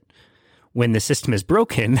because of it. When the system is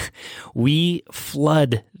broken, we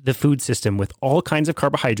flood the food system with all kinds of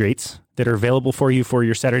carbohydrates that are available for you for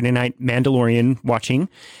your Saturday night Mandalorian watching.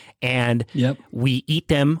 And we eat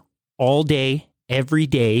them all day, every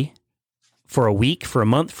day, for a week, for a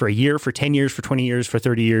month, for a year, for 10 years, for 20 years, for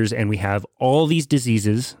 30 years. And we have all these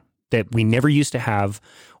diseases that we never used to have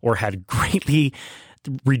or had greatly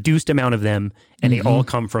reduced amount of them. And they all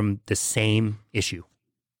come from the same issue.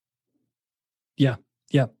 Yeah.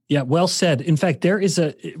 Well said. In fact, there is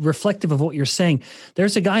a reflective of what you're saying.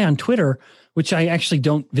 There's a guy on Twitter, which I actually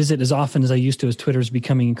don't visit as often as I used to, as Twitter is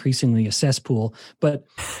becoming increasingly a cesspool. But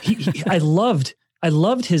I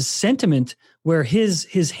loved his sentiment where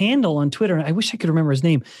his handle on Twitter, and I wish I could remember his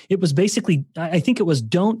name. It was basically, I think it was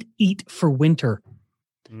 "Don't eat for winter."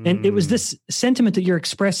 And it was this sentiment that you're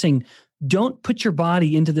expressing. Don't put your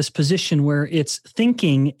body into this position where it's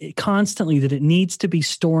thinking constantly that it needs to be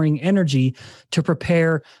storing energy to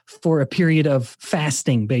prepare for a period of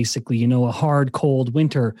fasting, basically, a hard, cold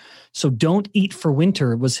winter. So don't eat for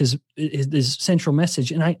winter was his central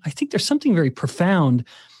message. And I think there's something very profound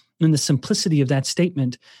in the simplicity of that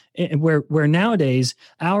statement, where nowadays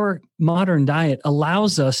our modern diet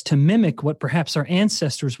allows us to mimic what perhaps our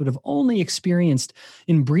ancestors would have only experienced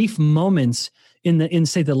in brief moments in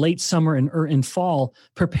say the late summer and fall,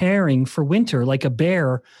 preparing for winter, like a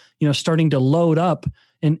bear, starting to load up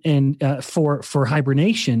and for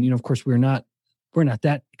hibernation. Of course, we're not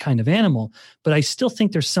that kind of animal, but I still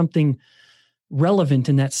think there's something relevant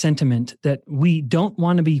in that sentiment that we don't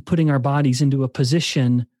want to be putting our bodies into a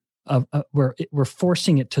position of where we're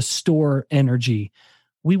forcing it to store energy.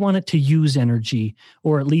 We want it to use energy,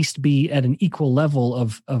 or at least be at an equal level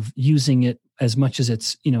of using it as much as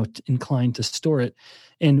it's inclined to store it.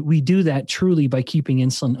 And we do that truly by keeping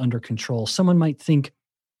insulin under control. Someone might think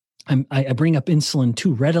I bring up insulin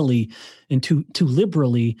too readily and too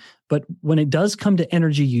liberally, but when it does come to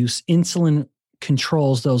energy use, insulin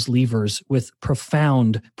controls those levers with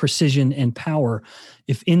profound precision and power.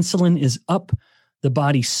 If insulin is up, the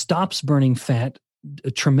body stops burning fat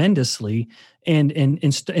tremendously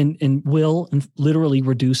and will literally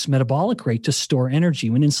reduce metabolic rate to store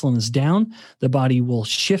energy. When insulin is down, the body will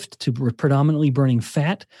shift to predominantly burning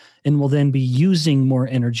fat and will then be using more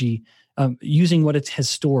energy, using what it has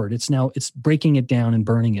stored. It's breaking it down and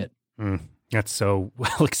burning it. That's so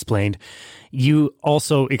well explained. You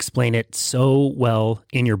also explain it so well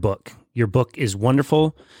in your book. Your book is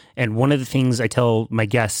wonderful. And one of the things I tell my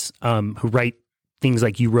guests who write things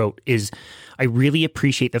like you wrote is I really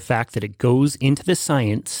appreciate the fact that it goes into the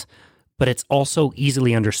science, but it's also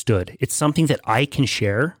easily understood. It's something that I can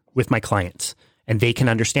share with my clients and they can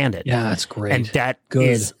understand it. Yeah, that's great. And that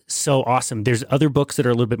is so awesome. There's other books that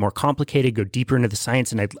are a little bit more complicated, go deeper into the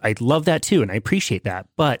science, and I love that too, and I appreciate that.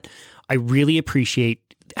 But I really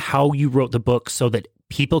appreciate how you wrote the book so that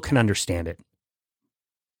people can understand it.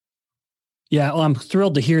 Yeah, well, I'm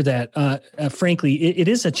thrilled to hear that. Frankly, it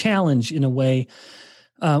is a challenge in a way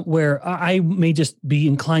where I may just be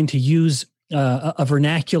inclined to use a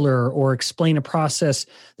vernacular or explain a process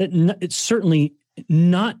that it's certainly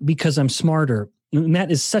not because I'm smarter. And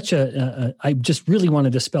that is such I just really want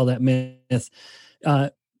to dispel that myth.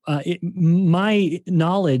 My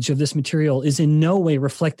knowledge of this material is in no way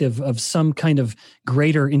reflective of some kind of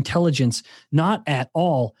greater intelligence, not at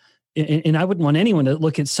all. And I wouldn't want anyone to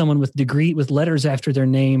look at someone with letters after their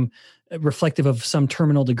name, reflective of some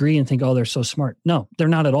terminal degree, and think, oh, they're so smart. No, they're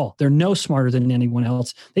not at all. They're no smarter than anyone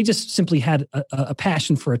else. They just simply had a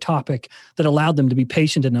passion for a topic that allowed them to be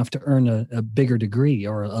patient enough to earn a bigger degree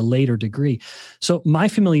or a later degree. So my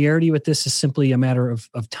familiarity with this is simply a matter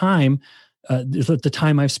of time, the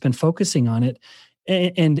time I've spent focusing on it.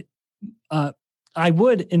 And I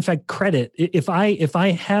would, in fact, credit if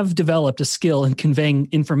I have developed a skill in conveying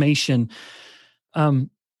information,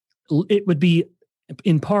 it would be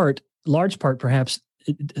in large part, perhaps,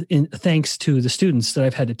 thanks to the students that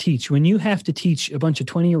I've had to teach. When you have to teach a bunch of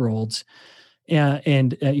 20-year-olds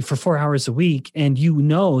and for 4 hours a week, and you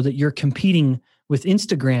know that you're competing with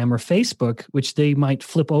Instagram or Facebook, which they might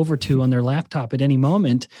flip over to on their laptop at any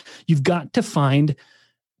moment, you've got to find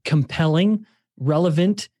compelling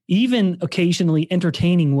relevant, even occasionally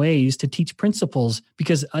entertaining ways to teach principles.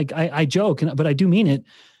 Because I joke, but I do mean it.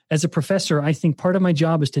 As a professor, I think part of my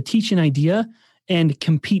job is to teach an idea and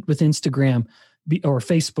compete with Instagram or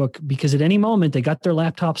Facebook, because at any moment they got their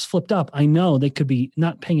laptops flipped up. I know they could be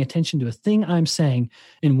not paying attention to a thing I'm saying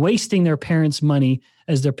and wasting their parents' money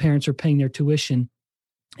as their parents are paying their tuition,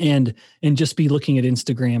 and just be looking at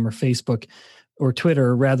Instagram or Facebook or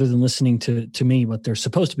Twitter rather than listening to me, what they're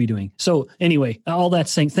supposed to be doing. So anyway, all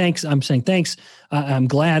that's saying thanks. I'm saying thanks. I'm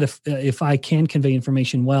glad if I can convey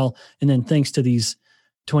information well, and then thanks to these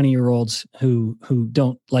 20-year-olds who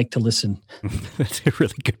don't like to listen. That's a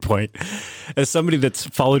really good point. As somebody that's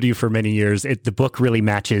followed you for many years, the book really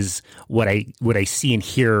matches what I see and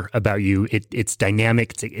hear about you. It's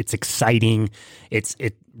dynamic, it's exciting,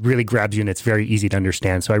 it really grabs you, and it's very easy to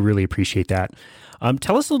understand. So I really appreciate that.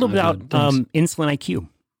 Tell us a little bit about Insulin IQ.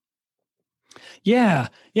 Yeah.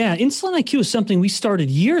 Insulin IQ is something we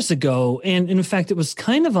started years ago, and in fact, it was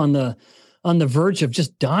kind of on the verge of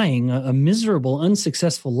just dying a miserable,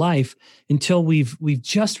 unsuccessful life until we've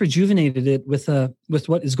just rejuvenated it with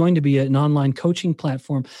what is going to be an online coaching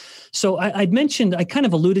platform. So I'd mentioned, I kind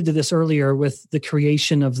of alluded to this earlier with the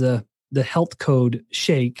creation of the Health Code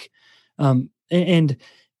Shake, and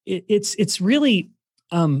it's really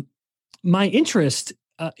my interest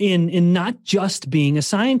in not just being a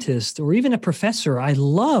scientist or even a professor. I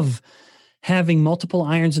love having multiple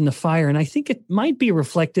irons in the fire. And I think it might be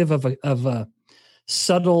reflective of a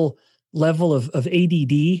subtle level of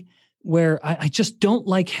ADD, where I just don't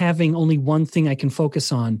like having only one thing I can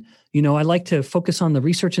focus on. I like to focus on the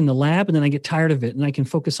research in the lab, and then I get tired of it. And I can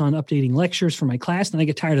focus on updating lectures for my class, and I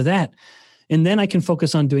get tired of that. And then I can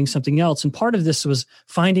focus on doing something else. And part of this was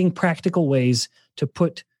finding practical ways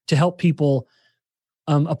to help people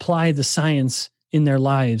apply the science in their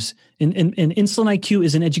lives. And Insulin IQ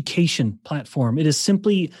is an education platform. It is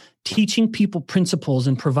simply teaching people principles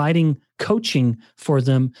and providing coaching for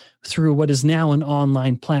them through what is now an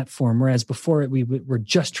online platform, whereas before we were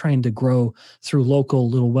just trying to grow through local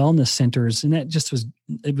little wellness centers, and that just was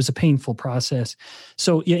a painful process.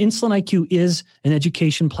 So yeah, Insulin IQ is an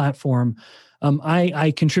education platform.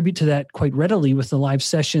 I contribute to that quite readily with the live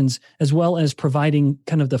sessions, as well as providing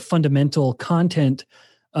kind of the fundamental content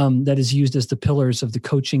that is used as the pillars of the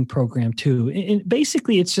coaching program too. And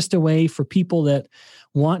basically, it's just a way for people that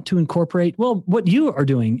want to incorporate, well, what you are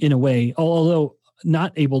doing in a way, although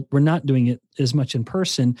we're not doing it as much in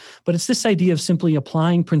person, but it's this idea of simply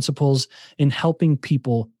applying principles and helping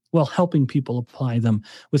people apply them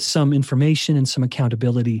with some information and some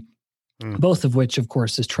accountability, both of which, of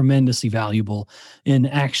course, is tremendously valuable in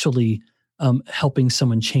actually helping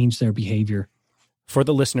someone change their behavior. For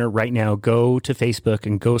the listener right now, go to Facebook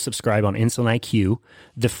and go subscribe on Insulin IQ.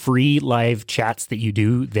 The free live chats that you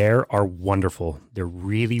do there are wonderful. They're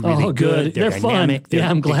really, really good. They're dynamic. Fun.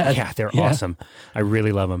 I'm glad. They're awesome. I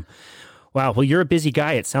really love them. Wow. Well, you're a busy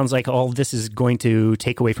guy. It sounds like all of this is going to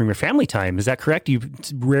take away from your family time. Is that correct? You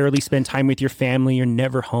rarely spend time with your family. You're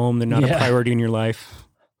never home. They're not a priority in your life.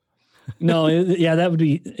 No. That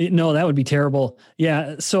would be terrible.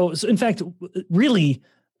 Yeah. So in fact, really,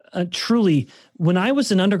 truly, when I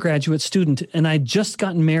was an undergraduate student and I'd just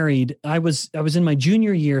gotten married, I was in my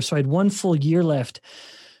junior year, so I had one full year left.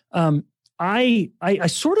 I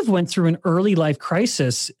sort of went through an early life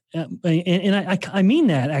crisis, and I mean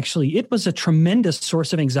that actually. It was a tremendous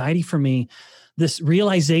source of anxiety for me, this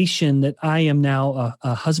realization that I am now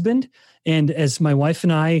a husband, and as my wife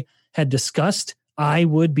and I had discussed, I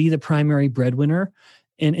would be the primary breadwinner,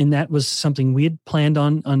 and that was something we had planned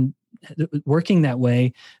on working that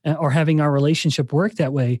way, or having our relationship work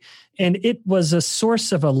that way. And it was a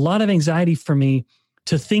source of a lot of anxiety for me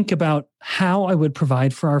to think about how I would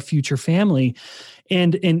provide for our future family,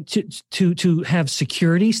 and to have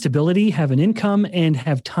security, stability, have an income, and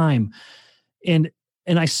have time. And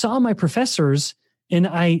I saw my professors, and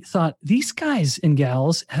I thought, these guys and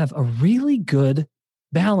gals have a really good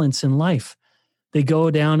balance in life. They go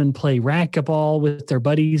down and play racquetball with their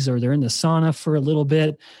buddies, or they're in the sauna for a little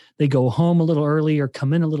bit. They go home a little early or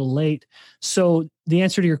come in a little late. So the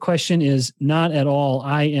answer to your question is not at all.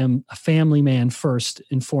 I am a family man first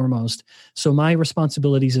and foremost. So my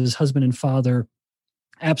responsibilities as husband and father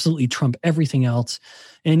absolutely trump everything else.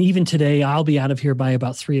 And even today, I'll be out of here by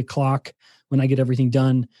about 3:00 when I get everything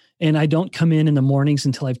done. And I don't come in the mornings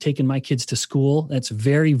until I've taken my kids to school. That's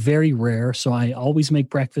very, very rare. So I always make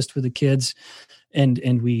breakfast for the kids. And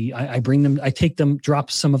I bring them, I take them,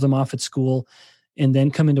 drop some of them off at school, and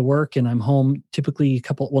then come into work, and I'm home typically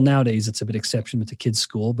nowadays it's a bit exception with the kids'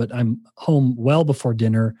 school, but I'm home well before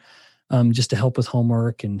dinner. just to help with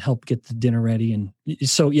homework and help get the dinner ready. And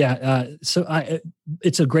so,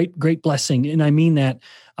 it's a great blessing. And I mean that.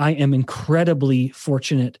 I am incredibly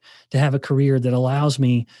fortunate to have a career that allows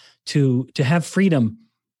me to have freedom,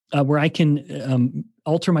 where I can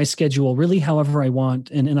alter my schedule really however I want.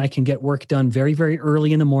 And I can get work done very, very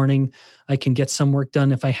early in the morning. I can get some work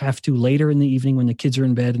done if I have to later in the evening when the kids are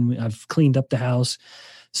in bed and I've cleaned up the house.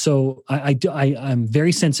 So I'm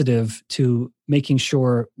very sensitive to making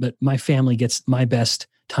sure that my family gets my best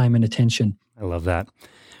time and attention. I love that.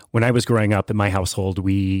 When I was growing up in my household,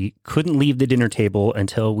 we couldn't leave the dinner table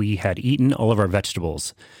until we had eaten all of our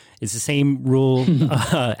vegetables. Is the same rule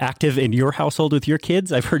active in your household with your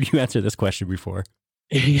kids? I've heard you answer this question before.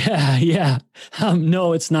 Yeah.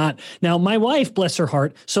 No, it's not. Now, my wife, bless her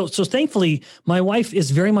heart. So thankfully, my wife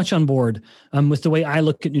is very much on board with the way I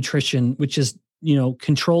look at nutrition, which is,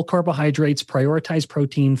 control carbohydrates, prioritize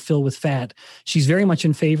protein, fill with fat. She's very much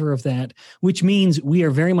in favor of that, which means we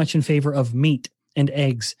are very much in favor of meat and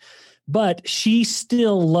eggs. But she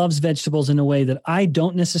still loves vegetables in a way that I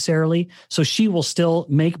don't necessarily. So she will still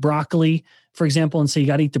make broccoli, for example, and say, you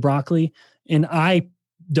got to eat the broccoli. And I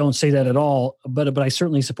don't say that at all, but I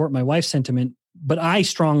certainly support my wife's sentiment. But I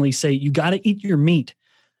strongly say, you got to eat your meat,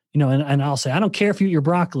 and I'll say, I don't care if you eat your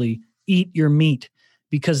broccoli, eat your meat,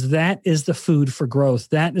 because that is the food for growth.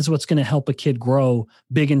 That is what's going to help a kid grow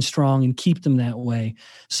big and strong and keep them that way.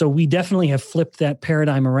 So we definitely have flipped that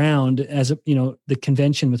paradigm around as the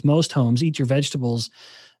convention with most homes, eat your vegetables.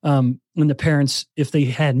 When the parents, if they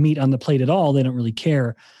had meat on the plate at all, they don't really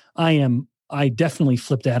care. I definitely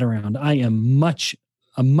flipped that around. I am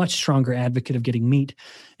a much stronger advocate of getting meat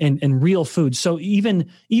and real food. So even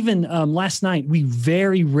last night, we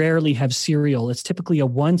very rarely have cereal. It's typically a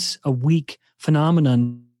once a week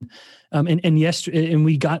phenomenon. And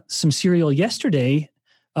we got some cereal yesterday,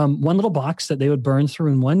 one little box that they would burn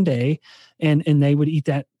through in one day, and they would eat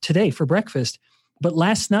that today for breakfast. But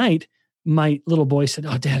last night, my little boy said,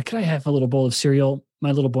 "Oh, Dad, could I have a little bowl of cereal?"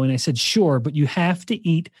 My little boy, and I said, "Sure, but you have to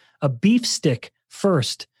eat a beef stick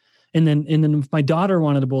first." And then if my daughter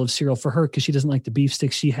wanted a bowl of cereal for her because she doesn't like the beef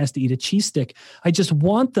stick, she has to eat a cheese stick. I just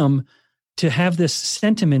want them to have this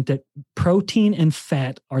sentiment that protein and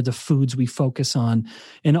fat are the foods we focus on.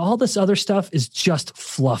 And all this other stuff is just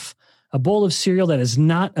fluff. A bowl of cereal that is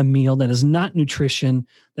not a meal, that is not nutrition,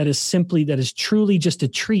 that is truly just a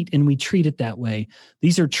treat, and we treat it that way.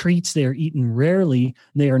 These are treats. They are eaten rarely.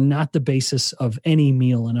 They are not the basis of any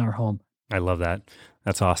meal in our home. I love that.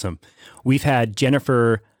 That's awesome. We've had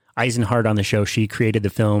Jennifer Eisenhardt on the show. She created the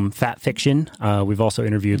film Fat Fiction. We've also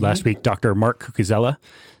interviewed last week Dr. Mark Cucuzzella.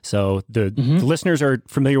 So the listeners are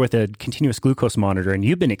familiar with a continuous glucose monitor, and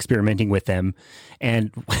you've been experimenting with them.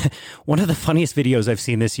 And one of the funniest videos I've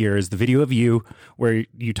seen this year is the video of you where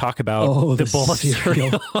you talk about the bowl of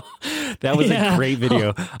cereal. That was a great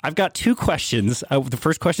video. I've got two questions. The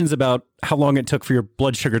first question is about how long it took for your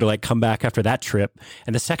blood sugar to come back after that trip.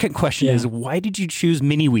 And the second question is, why did you choose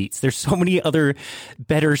mini wheats? There's so many other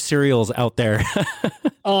better cereals out there.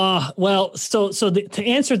 To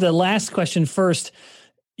answer the last question first,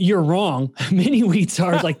 you're wrong. Mini wheats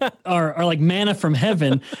are like manna from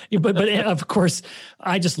heaven, but of course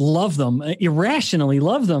I just love them, irrationally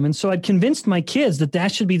love them. And so I'd convinced my kids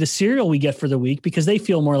that should be the cereal we get for the week because they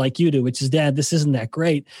feel more like you do, which is, Dad, this isn't that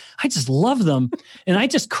great. I just love them. And I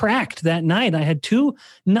just cracked that night. I had two,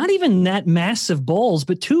 not even that massive bowls,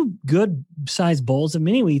 but two good sized bowls of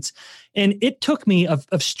mini wheats. And it took me of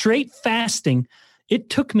straight fasting. It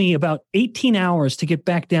took me about 18 hours to get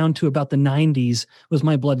back down to about the 90s with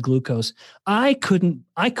my blood glucose. I couldn't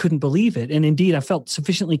believe it. And indeed, I felt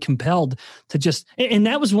sufficiently compelled to and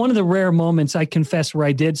that was one of the rare moments, I confess, where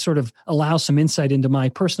I did sort of allow some insight into my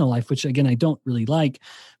personal life, which again, I don't really like,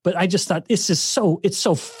 but I just thought it's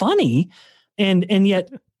so funny and yet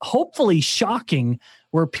hopefully shocking,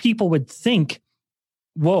 where people would think,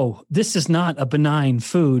 whoa, this is not a benign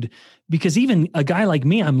food. Because even a guy like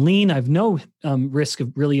me, I'm lean, I've no risk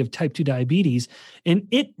of type 2 diabetes, and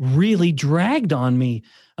it really dragged on me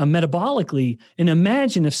metabolically. And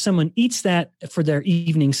imagine if someone eats that for their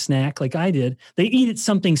evening snack like I did, they eat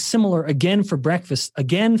something similar again for breakfast,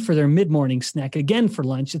 again for their mid-morning snack, again for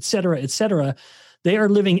lunch, et cetera, et cetera. They are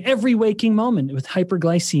living every waking moment with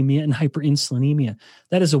hyperglycemia and hyperinsulinemia.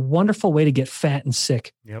 That is a wonderful way to get fat and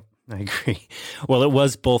sick. Yep. I agree. Well, it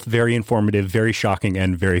was both very informative, very shocking,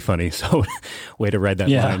 and very funny. So way to ride that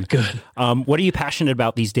line. Good. What are you passionate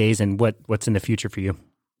about these days, and what's in the future for you?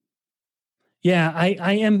 Yeah,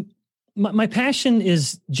 I am. My passion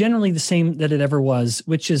is generally the same that it ever was,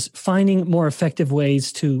 which is finding more effective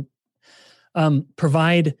ways to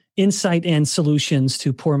provide insight and solutions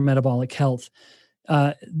to poor metabolic health.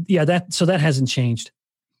 that hasn't changed.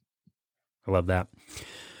 I love that.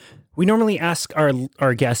 We normally ask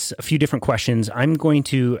our guests a few different questions. I'm going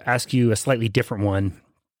to ask you a slightly different one.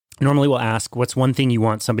 Normally we'll ask, what's one thing you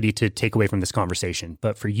want somebody to take away from this conversation?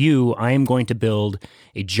 But for you, I am going to build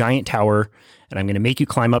a giant tower, and I'm going to make you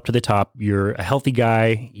climb up to the top. You're a healthy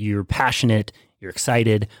guy. You're passionate. You're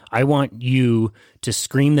excited. I want you to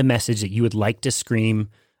scream the message that you would like to scream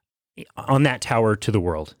on that tower to the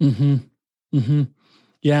world. Mm-hmm. Mm-hmm.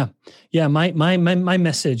 Yeah. Yeah. My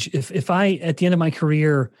message, if I, at the end of my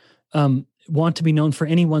career, want to be known for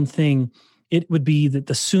any one thing, it would be that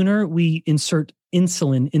the sooner we insert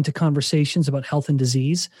insulin into conversations about health and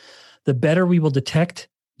disease, the better we will detect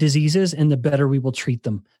diseases and the better we will treat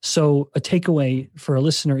them. So a takeaway for a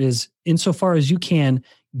listener is, insofar as you can,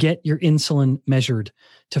 get your insulin measured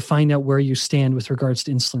to find out where you stand with regards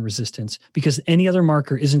to insulin resistance, because any other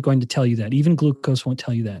marker isn't going to tell you that. Even glucose won't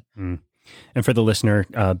tell you that. Mm. And for the listener,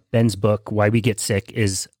 Ben's book, Why We Get Sick,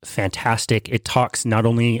 is fantastic. It talks not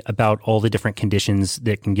only about all the different conditions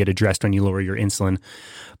that can get addressed when you lower your insulin,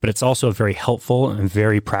 but it's also a very helpful and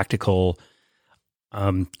very practical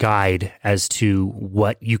guide as to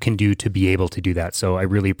what you can do to be able to do that. So I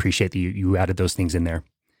really appreciate that you added those things in there.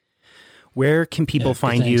 Where can people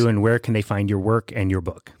find you, and where can they find your work and your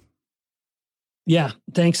book? Yeah.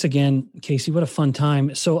 Thanks again, Casey. What a fun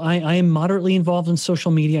time. So I am moderately involved in social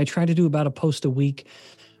media. I try to do about a post a week.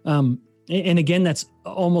 And again, that's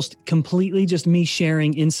almost completely just me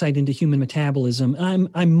sharing insight into human metabolism.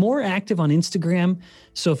 I'm more active on Instagram.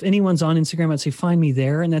 So if anyone's on Instagram, I'd say find me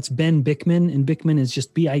there. And that's Ben Bikman. And Bikman is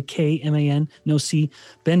just Bikman, no C,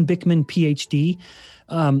 Ben Bikman, PhD.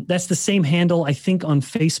 That's the same handle, I think, on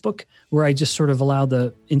Facebook, where I just sort of allow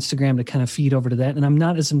the Instagram to kind of feed over to that. And I'm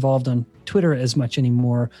not as involved on Twitter as much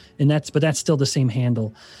anymore. But that's still the same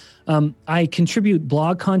handle. I contribute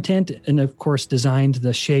blog content and, of course, designed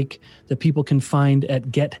the shake that people can find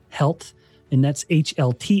at Get Health. And that's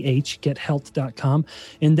HLTH, gethealth.com.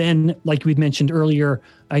 And then, like we'd mentioned earlier,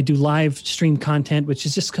 I do live stream content, which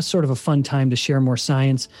is just sort of a fun time to share more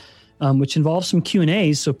science, which involves some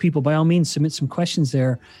Q&As. So people, by all means, submit some questions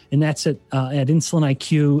there. And that's at Insulin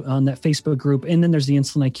IQ on that Facebook group. And then there's the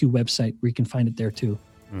Insulin IQ website where you can find it there too.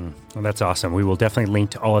 Well, that's awesome. We will definitely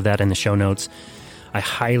link to all of that in the show notes. I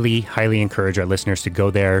highly, highly encourage our listeners to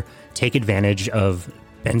go there, take advantage of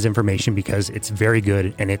Ben's information, because it's very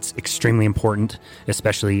good and it's extremely important,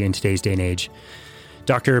 especially in today's day and age.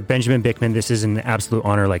 Dr. Benjamin Bikman, this is an absolute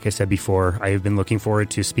honor. Like I said before, I have been looking forward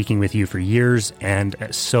to speaking with you for years, and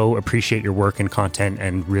so appreciate your work and content,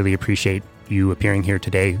 and really appreciate you appearing here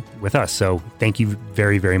today with us. So thank you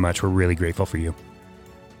very, very much. We're really grateful for you.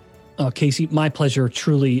 Casey, my pleasure,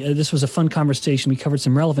 truly. This was a fun conversation. We covered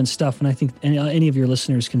some relevant stuff, and I think any of your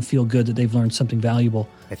listeners can feel good that they've learned something valuable.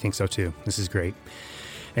 I think so too. This is great.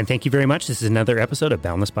 And thank you very much. This is another episode of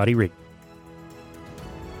Boundless Body Radio.